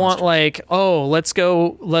 Yeah, I want like, let's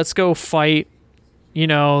go fight, the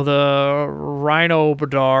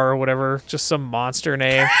Rinobidar or whatever, just some monster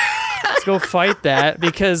name. Let's go fight that,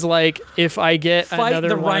 because like if I get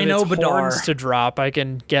another one of its horns to drop, I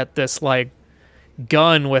can get this like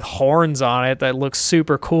gun with horns on it that looks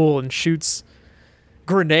super cool and shoots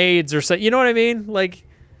grenades or something. You know what I mean? Like,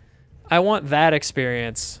 I want that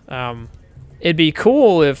experience. It'd be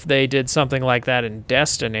cool if they did something like that in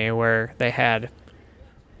Destiny, where they had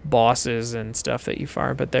bosses and stuff that you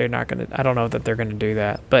farm, but they're not gonna. I don't know that they're gonna do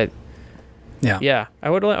that. But Yeah, I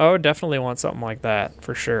would definitely want something like that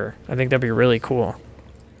for sure. I think that'd be really cool.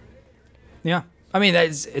 Yeah. I mean,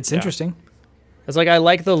 it's interesting. It's like I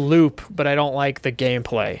like the loop, but I don't like the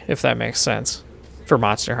gameplay, if that makes sense, for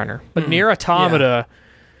Monster Hunter. But Nier Automata,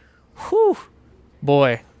 whew,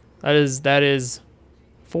 boy, that is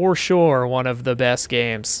for sure one of the best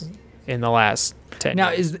games in the last 10 Now,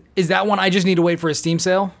 years. is that one I just need to wait for a Steam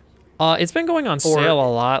sale? It's been going on sale a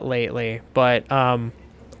lot lately, but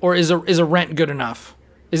or is a rent good enough?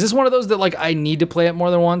 Is this one of those that like I need to play it more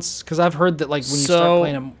than once? Because I've heard that like when you start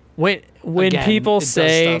playing it, when again, people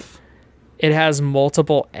say it has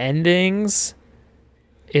multiple endings,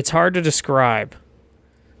 it's hard to describe.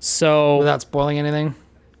 So without spoiling anything.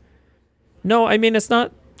 No, I mean it's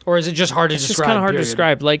not. Or is it just hard to describe? It's just kind of hard to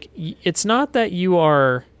describe. Like it's not that you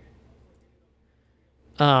are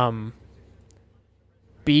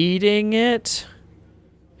beating it,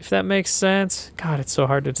 if that makes sense. God, it's so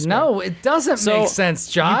hard to describe. No, it doesn't make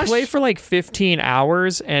sense, Josh. You play for like 15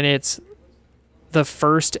 hours, and it's the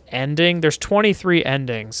first ending. There's 23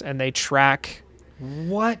 endings, and they track.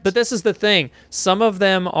 What? But this is the thing. Some of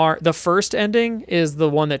them are... The first ending is the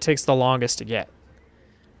one that takes the longest to get.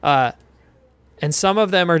 And some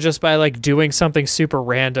of them are just by like doing something super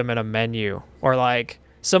random in a menu. Or like...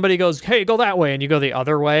 Somebody goes, hey, go that way, and you go the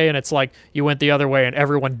other way, and it's like you went the other way, and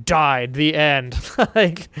everyone died. The end.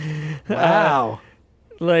 Like, wow.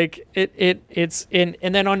 Like it's in,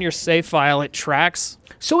 and then on your save file it tracks.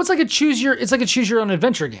 So it's like a choose your own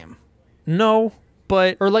adventure game. No,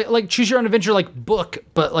 but or like choose your own adventure like book,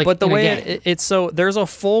 but like. But the way it's so there's a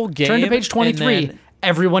full game. Turn to page 23.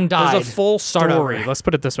 Everyone died. There's a full story. Let's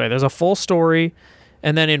put it this way: there's a full story.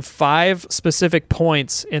 And then in 5 specific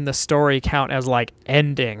points in the story count as like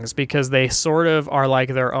endings because they sort of are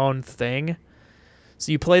like their own thing.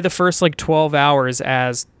 So you play the first like 12 hours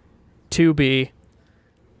as 2B,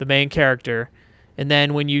 the main character, and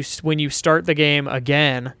then when you start the game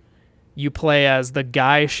again, you play as the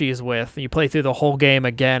guy she's with. You play through the whole game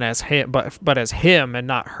again as him, but as him and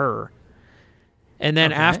not her. And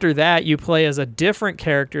then after that, you play as a different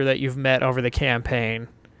character that you've met over the campaign,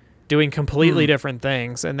 doing completely different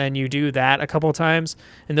things, and then you do that a couple times,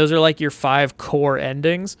 and those are like your 5 core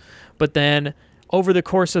endings. But then over the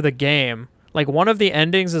course of the game, like one of the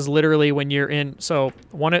endings is literally when you're in. So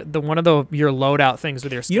one of your loadout things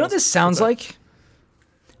with your skills. You know what this sounds like?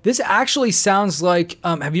 This actually sounds like.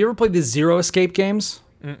 Have you ever played the Zero Escape games?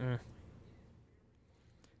 Mm-mm.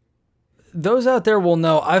 Those out there will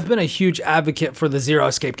know I've been a huge advocate for the Zero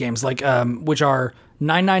Escape games, like which are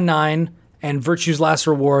 999. And Virtue's Last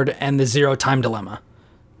Reward and the Zero Time Dilemma.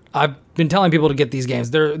 I've been telling people to get these games.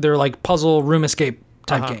 They're like puzzle room escape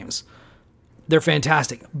type games. They're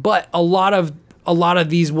fantastic. But a lot of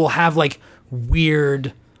these will have like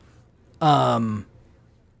weird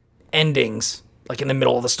endings, like in the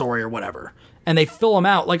middle of the story or whatever. And they fill them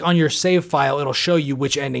out like on your save file. It'll show you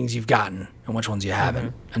which endings you've gotten and which ones you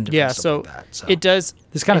haven't. And yeah, so, like that. So it does.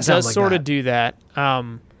 This kind of sounds like sort that. of do that.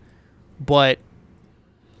 But.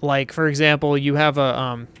 Like, for example, you have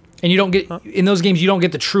a... and you don't get... In those games, you don't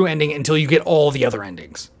get the true ending until you get all the other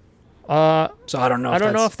endings. So I don't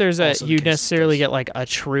know if there's you necessarily get, like, a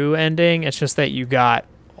true ending. It's just that you got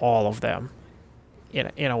all of them,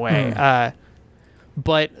 in a way.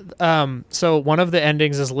 But, so one of the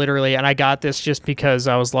endings is literally... And I got this just because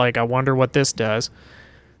I was like, I wonder what this does.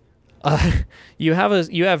 You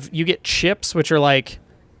get chips, which are, like...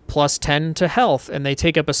 plus 10 to health, and they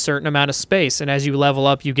take up a certain amount of space, and as you level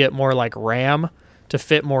up you get more like RAM to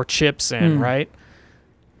fit more chips in, right?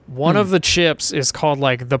 One of the chips is called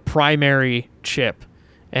like the primary chip,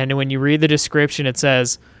 and when you read the description it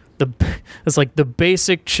says it's like the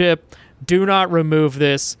basic chip, do not remove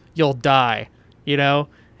this, you'll die, and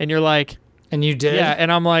you're like, and you did? Yeah,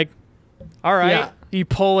 and I'm like, all right. Yeah. You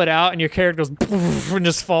pull it out and your character goes poof, and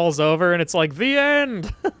just falls over, and it's like the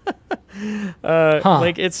end.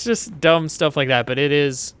 Like it's just dumb stuff like that, but it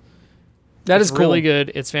is. That is cool. Really good.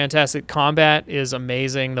 It's fantastic. Combat is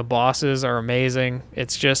amazing. The bosses are amazing.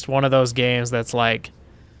 It's just one of those games that's like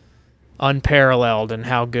unparalleled in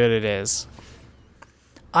how good it is.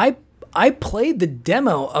 I played the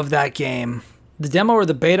demo of that game, the demo or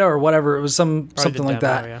the beta or whatever. It was something like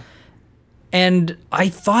that. Yeah. And I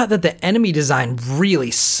thought that the enemy design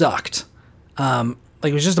really sucked. Like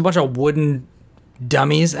it was just a bunch of wooden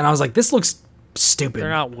dummies, and I was like, "This looks stupid." They're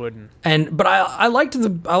not wooden. But I liked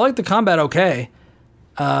the combat. Okay,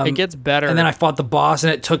 it gets better. And then I fought the boss,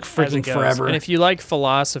 and it took freaking forever. And if you like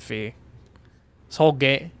philosophy, this whole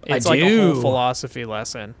game, it's like a whole philosophy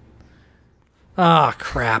lesson. Ah,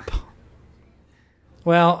 crap.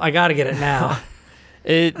 Well, I got to get it now.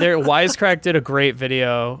 Wisecrack did a great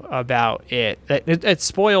video about it. It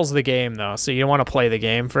spoils the game though, so you want to play the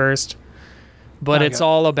game first. But it's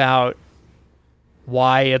all about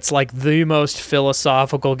why it's like the most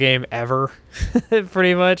philosophical game ever,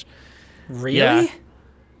 pretty much. Really?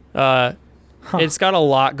 Yeah. It's got a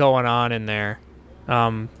lot going on in there.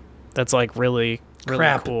 That's like really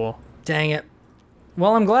cool. Dang it.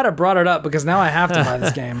 Well, I'm glad I brought it up because now I have to buy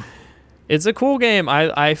this game. It's a cool game.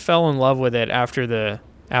 I fell in love with it after the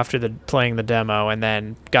playing the demo, and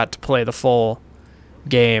then got to play the full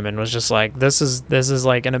game and was just like, this is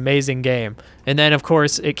like an amazing game. And then of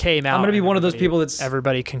course it came out. I'm gonna be one of those people that's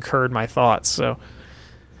everybody concurred my thoughts. So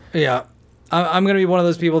yeah, I'm gonna be one of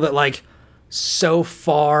those people that like so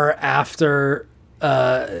far after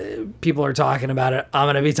people are talking about it, I'm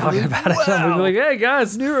gonna be talking about it. I'm gonna be like, hey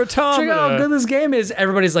guys, Nier Automata, check out how good this game is.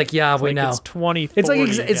 Everybody's like, yeah, we know. It's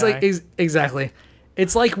 2040. It's like exactly.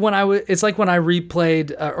 It's like when I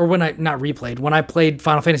replayed, or when I not replayed, when I played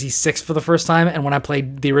Final Fantasy VI for the first time, and when I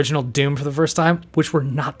played the original Doom for the first time, which were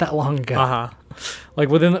not that long ago. Like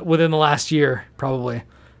within the last year, probably.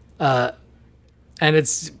 And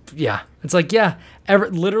it's like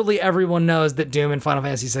literally everyone knows that Doom and Final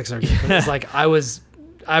Fantasy VI are good. But it's like I was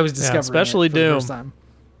discovering especially it for Doom. the first time.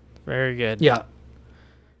 Very good. Yeah.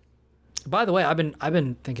 By the way, I've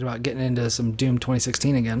been thinking about getting into some Doom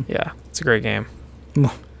 2016 again. Yeah, it's a great game.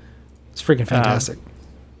 It's freaking fantastic.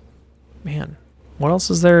 Man, what else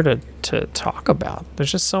is there to talk about?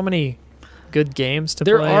 There's just so many good games to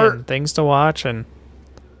play and things to watch, and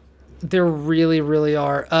there really, really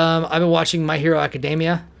are. I've been watching My Hero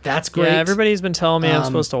Academia. That's great. Yeah, everybody's been telling me I'm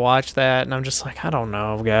supposed to watch that, and I'm just like, I don't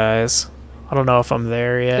know, guys. I don't know if I'm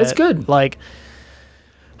there yet. It's good. Like,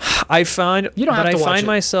 I find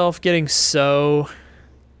myself getting so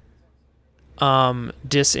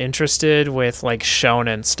disinterested with like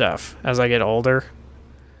shonen stuff as I get older,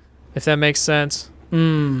 if that makes sense.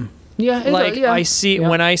 Yeah, like I see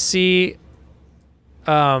when I see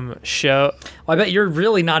show. Well, I bet you're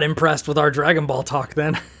really not impressed with our Dragon Ball talk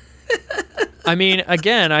then. I mean,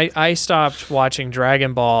 again, I stopped watching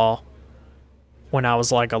Dragon Ball when I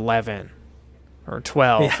was like 11 or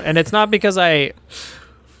 12, and it's not because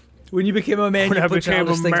when you became a man, when I became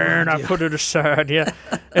a man, I put it aside. Yeah,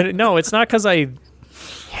 and no, it's not because I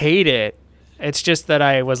hate it. It's just that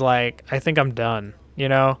I was like, I think I'm done. You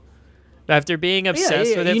know, after being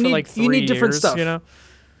obsessed with it for like 3 years, different stuff. You know.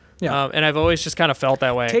 Yeah, and I've always just kind of felt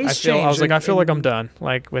that way. I feel like I'm done,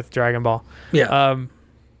 like with Dragon Ball. Yeah.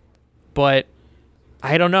 But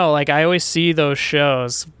I don't know. Like I always see those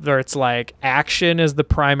shows where it's like action is the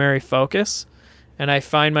primary focus, and I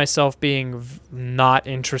find myself being not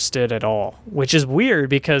interested at all, which is weird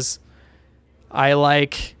because I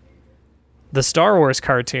like the Star Wars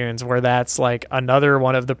cartoons where that's like another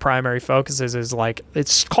one of the primary focuses is like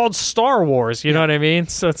it's called Star Wars. You know what I mean?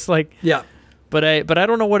 So it's like But I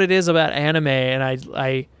don't know what it is about anime, and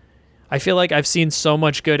I feel like I've seen so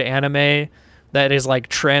much good anime that is like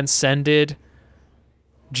transcended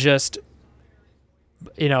just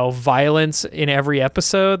violence in every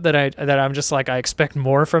episode that I'm just like I expect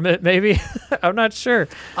more from it maybe. I'm not sure.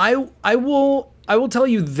 I will tell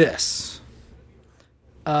you this.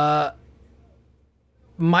 My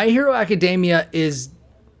Hero Academia is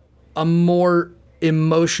a more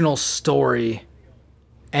emotional story,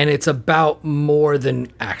 and it's about more than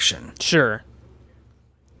action. Sure.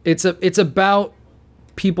 It's about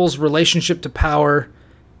people's relationship to power.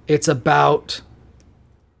 It's about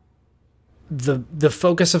the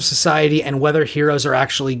focus of society and whether heroes are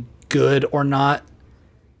actually good or not.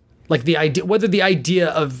 Like whether the idea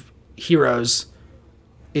of heroes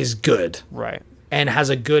is good. Right. And has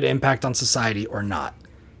a good impact on society or not.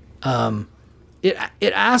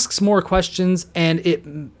 It asks more questions, and it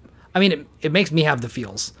makes me have the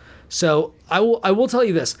feels. So I will tell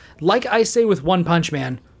you this. Like I say with One Punch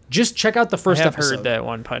Man, just check out the first episode. I have heard that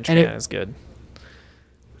One Punch Man is good.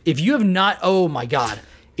 If you have not, oh my God.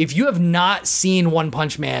 If you have not seen One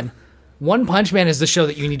Punch Man is the show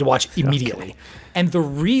that you need to watch immediately. Okay. And the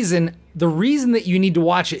reason that you need to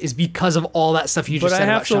watch it is because of all that stuff you just said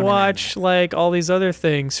about Shonen. But I have to watch like all these other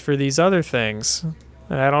things for these other things.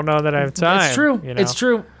 And I don't know that I have time. It's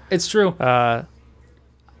true. It's true. I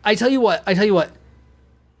tell you what.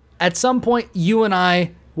 At some point, you and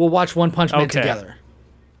I will watch One Punch Man together.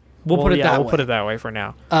 We'll put it that way for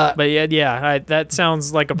now. But that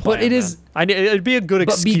sounds like a plan. But it is. It'd be a good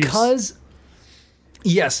excuse.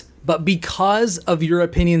 But because of your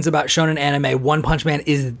opinions about shonen anime, One Punch Man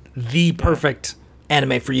is the perfect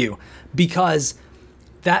anime for you. Because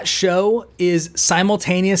that show is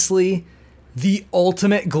simultaneously the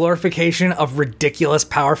ultimate glorification of ridiculous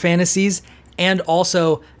power fantasies and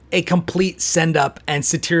also a complete send up and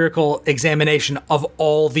satirical examination of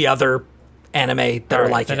all the other anime that are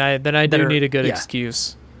like it. Then I do need a good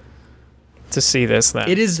excuse to see this. Then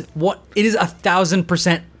it is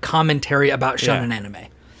 1,000% commentary about shonen anime.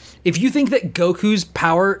 If you think that Goku's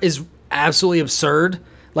power is absolutely absurd,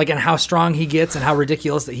 like, and how strong he gets and how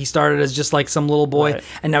ridiculous that he started as just like some little boy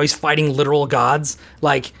and now he's fighting literal gods,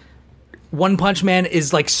 like, One Punch Man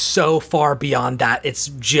is like so far beyond that. It's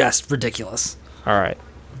just ridiculous. All right,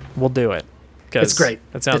 we'll do it. It's great.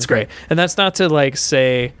 That sounds great. And that's not to like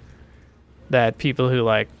say that people who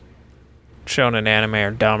like shonen anime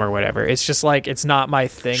are dumb or whatever. It's just like, it's not my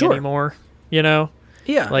thing anymore, you know?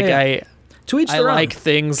 Yeah. Like I like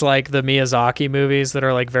things like the Miyazaki movies that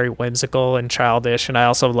are like very whimsical and childish, and I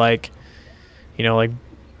also like, you know, like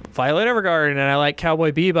Violet Evergarden, and I like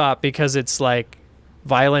Cowboy Bebop because it's like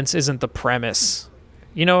violence isn't the premise,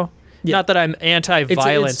 you know? Not that I'm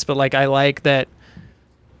anti-violence, but like I like that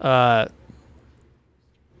I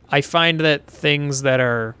find that things that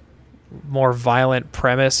are more violent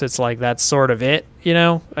premise, it's like that's sort of it, you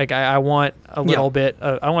know? Like I want a little bit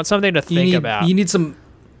I want something to think about. You need some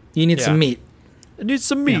meat. I need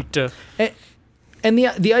some meat. And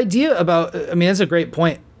the idea about, I mean, that's a great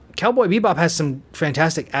point. Cowboy Bebop has some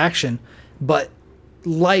fantastic action, but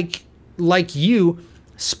like you,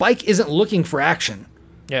 Spike isn't looking for action.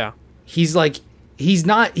 Yeah. He's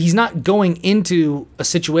not going into a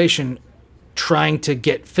situation trying to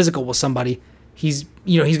get physical with somebody. He's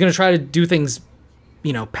going to try to do things,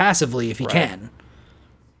 passively if he can.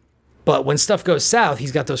 But when stuff goes south,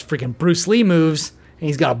 he's got those freaking Bruce Lee moves, and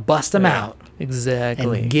he's got to bust them out.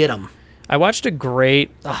 Exactly. And get them. I watched a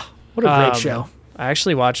great... Oh, what a great show. I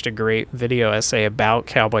actually watched a great video essay about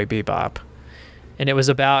Cowboy Bebop. And it was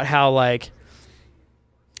about how, like,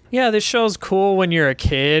 yeah, this show's cool when you're a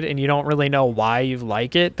kid and you don't really know why you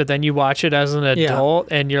like it, but then you watch it as an adult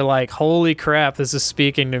and you're like, holy crap, this is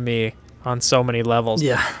speaking to me on so many levels.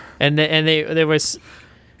 Yeah. And there was...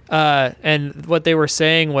 and what they were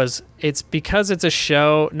saying was, it's because it's a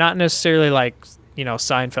show, not necessarily like,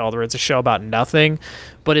 Seinfeld, where it's a show about nothing,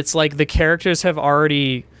 but it's like the characters have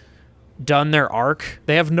already done their arc.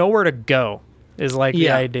 They have nowhere to go, is like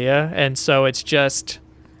the idea. And so it's just,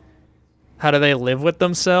 how do they live with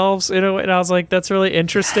themselves? And I was like, that's really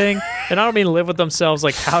interesting. And I don't mean live with themselves,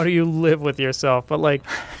 like, how do you live with yourself? But like,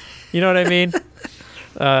 you know what I mean?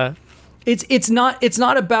 It's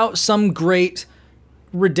not about some great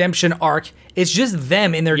redemption arc. It's just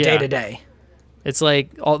them in their day-to-day. It's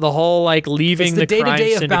like the whole like leaving the crime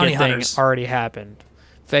syndicate thing already happened.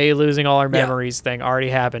 Faye losing all her memories thing already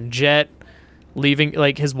happened. Jet leaving,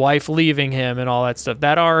 like his wife leaving him and all that stuff,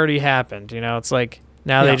 that already happened. It's like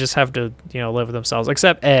now they just have to live with themselves.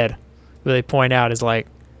 Except Ed, who they point out is like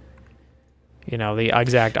the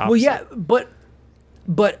exact opposite. Well, yeah,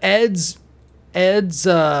 but Ed's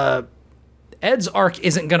arc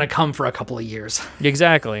isn't gonna come for a couple of years.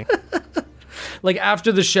 Exactly. Like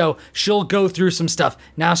after the show, she'll go through some stuff.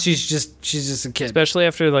 Now she's just a kid. Especially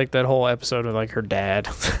after like that whole episode with like her dad.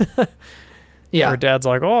 Yeah. Her dad's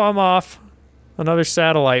like, "Oh, I'm off. Another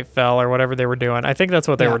satellite fell," or whatever they were doing. I think that's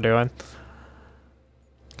what they were doing.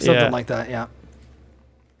 Something like that, yeah.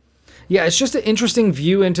 Yeah, it's just an interesting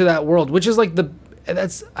view into that world, which is like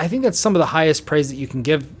I think that's some of the highest praise that you can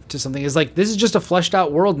give to something, is like, this is just a fleshed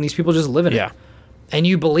out world and these people just live in it. And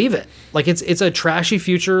you believe it. Like it's a trashy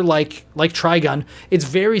future like Trigun. It's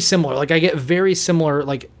very similar. Like I get very similar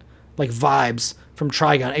like vibes from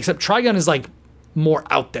Trigun, except Trigun is like more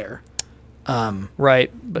out there. Right.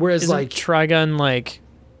 But whereas like Trigun's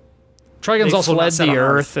also fled not set the on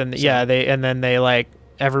Earth and they like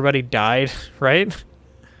everybody died, right?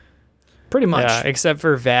 Pretty much. Yeah, except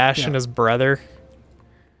for Vash and his brother.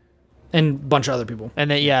 And a bunch of other people. And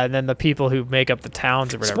then the people who make up the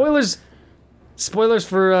towns or whatever. Spoilers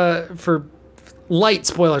for light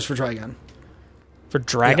spoilers for Trigun. For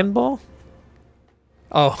Dragon Ball?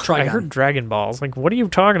 Oh, Trigun. I heard Dragon Balls. Like, what are you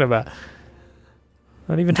talking about? I'm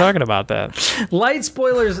not even talking about that. Light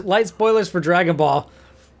spoilers for Dragon Ball.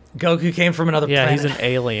 Goku came from another planet. Yeah, he's an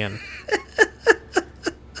alien.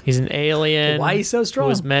 He's an alien. Why he's so strong? Who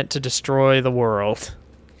was meant to destroy the world.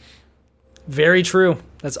 Very true.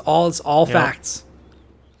 It's all facts.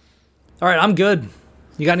 All right, I'm good.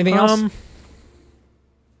 You got anything else?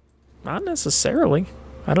 Not necessarily.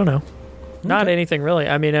 I don't know. Okay. Not anything really.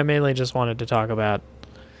 I mean, I mainly just wanted to talk about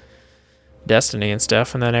Destiny and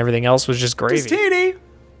stuff, and then everything else was just gravy. Destiny.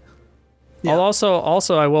 Yeah.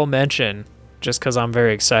 Also, I will mention, just because I'm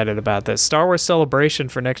very excited about this, Star Wars Celebration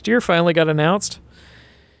for next year finally got announced,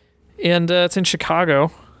 and it's in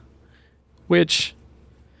Chicago, which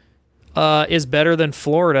is better than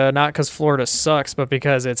Florida, not because Florida sucks, but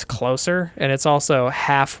because it's closer, and it's also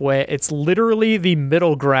halfway. It's literally the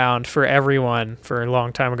middle ground for everyone for a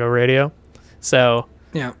long time ago radio. So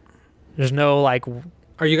yeah, there's no like.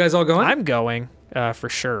 Are you guys all going? I'm going for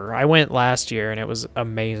sure. I went last year and it was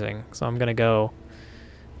amazing. So I'm gonna go.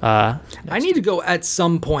 I need to go at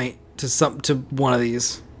some point to one of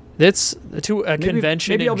these. It's to a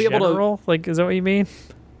convention maybe I'll be general. Able to, like, is that what you mean?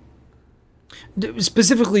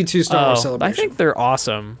 Specifically to Star Wars Celebration. I think they're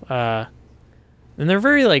awesome. And they're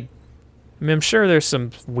very like. I mean, I'm sure there's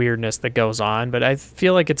some weirdness that goes on, but I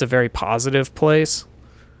feel like it's a very positive place.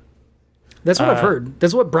 That's what I've heard.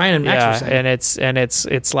 That's what Brian and Max were saying. And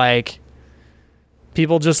it's like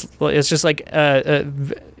people it's just like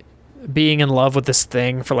being in love with this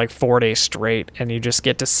thing for like 4 days straight, and you just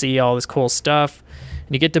get to see all this cool stuff,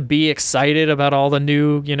 and you get to be excited about all the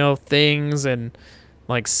new, things, and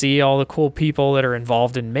like see all the cool people that are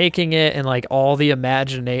involved in making it, and like all the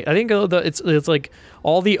imagination. I think it's like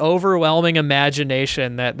all the overwhelming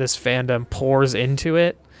imagination that this fandom pours into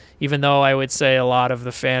it. Even though I would say a lot of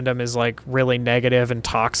the fandom is like really negative and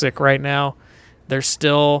toxic right now, there's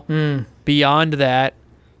still beyond that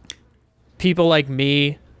people like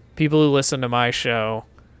me, people who listen to my show,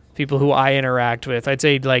 people who I interact with. I'd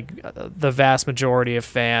say like the vast majority of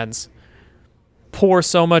fans pour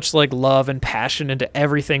so much like love and passion into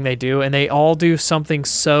everything they do, and they all do something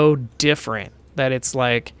so different that it's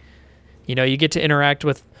like, you get to interact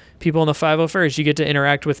with people in the 501st, you get to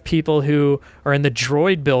interact with people who are in the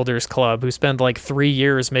Droid Builders Club who spend like 3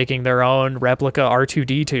 years making their own replica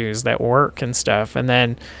R2-D2s that work and stuff. And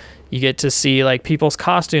then you get to see like people's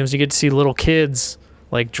costumes. You get to see little kids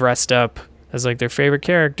like dressed up as like their favorite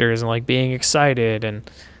characters and like being excited, and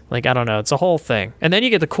like, I don't know, it's a whole thing. And then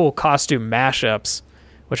you get the cool costume mashups,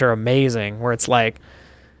 which are amazing, where it's like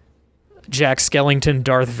Jack Skellington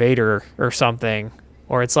Darth Vader or something,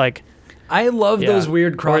 or it's like, I love those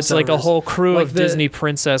weird crossovers. Or it's like a whole crew like of Disney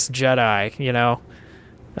Princess Jedi,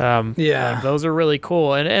 Like, those are really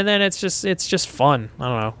cool. And then it's just fun. I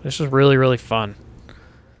don't know. It's just really, really fun.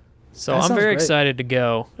 So I'm very excited to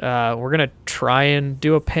go. We're going to try and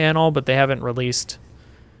do a panel, but they haven't released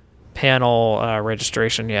panel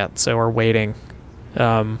registration yet, so we're waiting.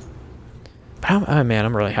 But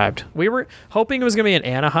I'm really hyped. We were hoping it was going to be in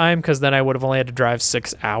Anaheim, because then I would have only had to drive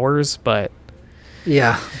 6 hours, but...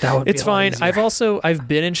 Yeah, that would be it's fine. Easier. I've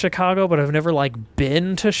been in Chicago, but I've never like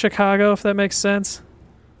been to Chicago, if that makes sense.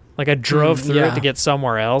 Like I drove through it to get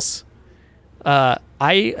somewhere else.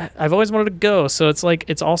 I've always wanted to go, so it's like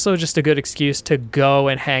it's also just a good excuse to go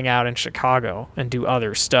and hang out in Chicago and do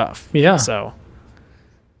other stuff. Yeah. So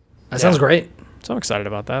that sounds great. So I'm excited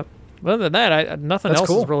about that. But other than that, nothing else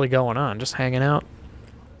is really going on. Just hanging out.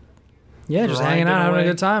 Yeah, just hanging out, having a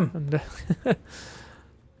good time.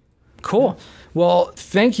 Cool. Well,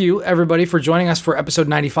 thank you, everybody, for joining us for episode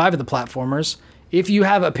 95 of The Platformers. If you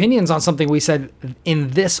have opinions on something we said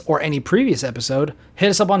in this or any previous episode, hit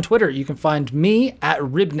us up on Twitter. You can find me at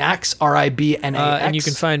Ribnax, Ribnax. And you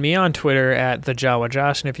can find me on Twitter at the Jawa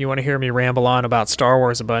Josh. And if you want to hear me ramble on about Star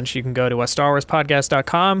Wars a bunch, you can go to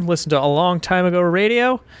StarWarsPodcast.com, listen to A Long Time Ago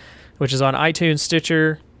Radio, which is on iTunes,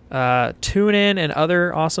 Stitcher, TuneIn, and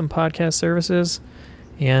other awesome podcast services.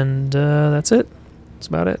 And that's it. That's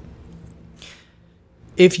about it.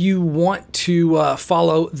 If you want to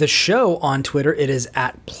follow the show on Twitter, it is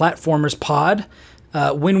at PlatformersPod.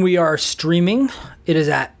 When we are streaming, it is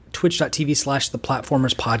at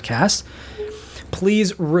twitch.tv/theplatformerspodcast.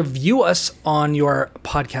 Please review us on your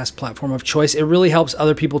podcast platform of choice. It really helps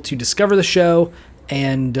other people to discover the show,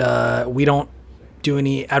 and we don't do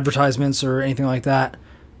any advertisements or anything like that.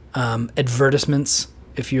 Advertisements,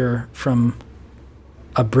 if you're from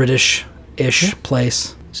a British-ish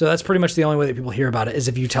place. So that's pretty much the only way that people hear about it, is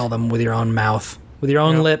if you tell them with your own mouth, with your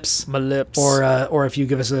own lips, my lips, or if you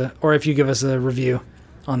give us a review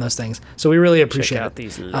on those things. So we really appreciate it.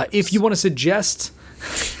 These lips. If you want to suggest,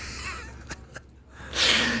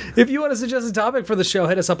 a topic for the show,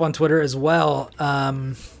 hit us up on Twitter as well.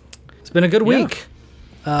 It's been a good week.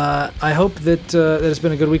 I hope that it's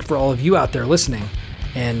been a good week for all of you out there listening.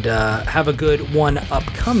 And have a good one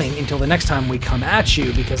upcoming until the next time we come at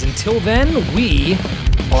you, because until then, we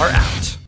are out.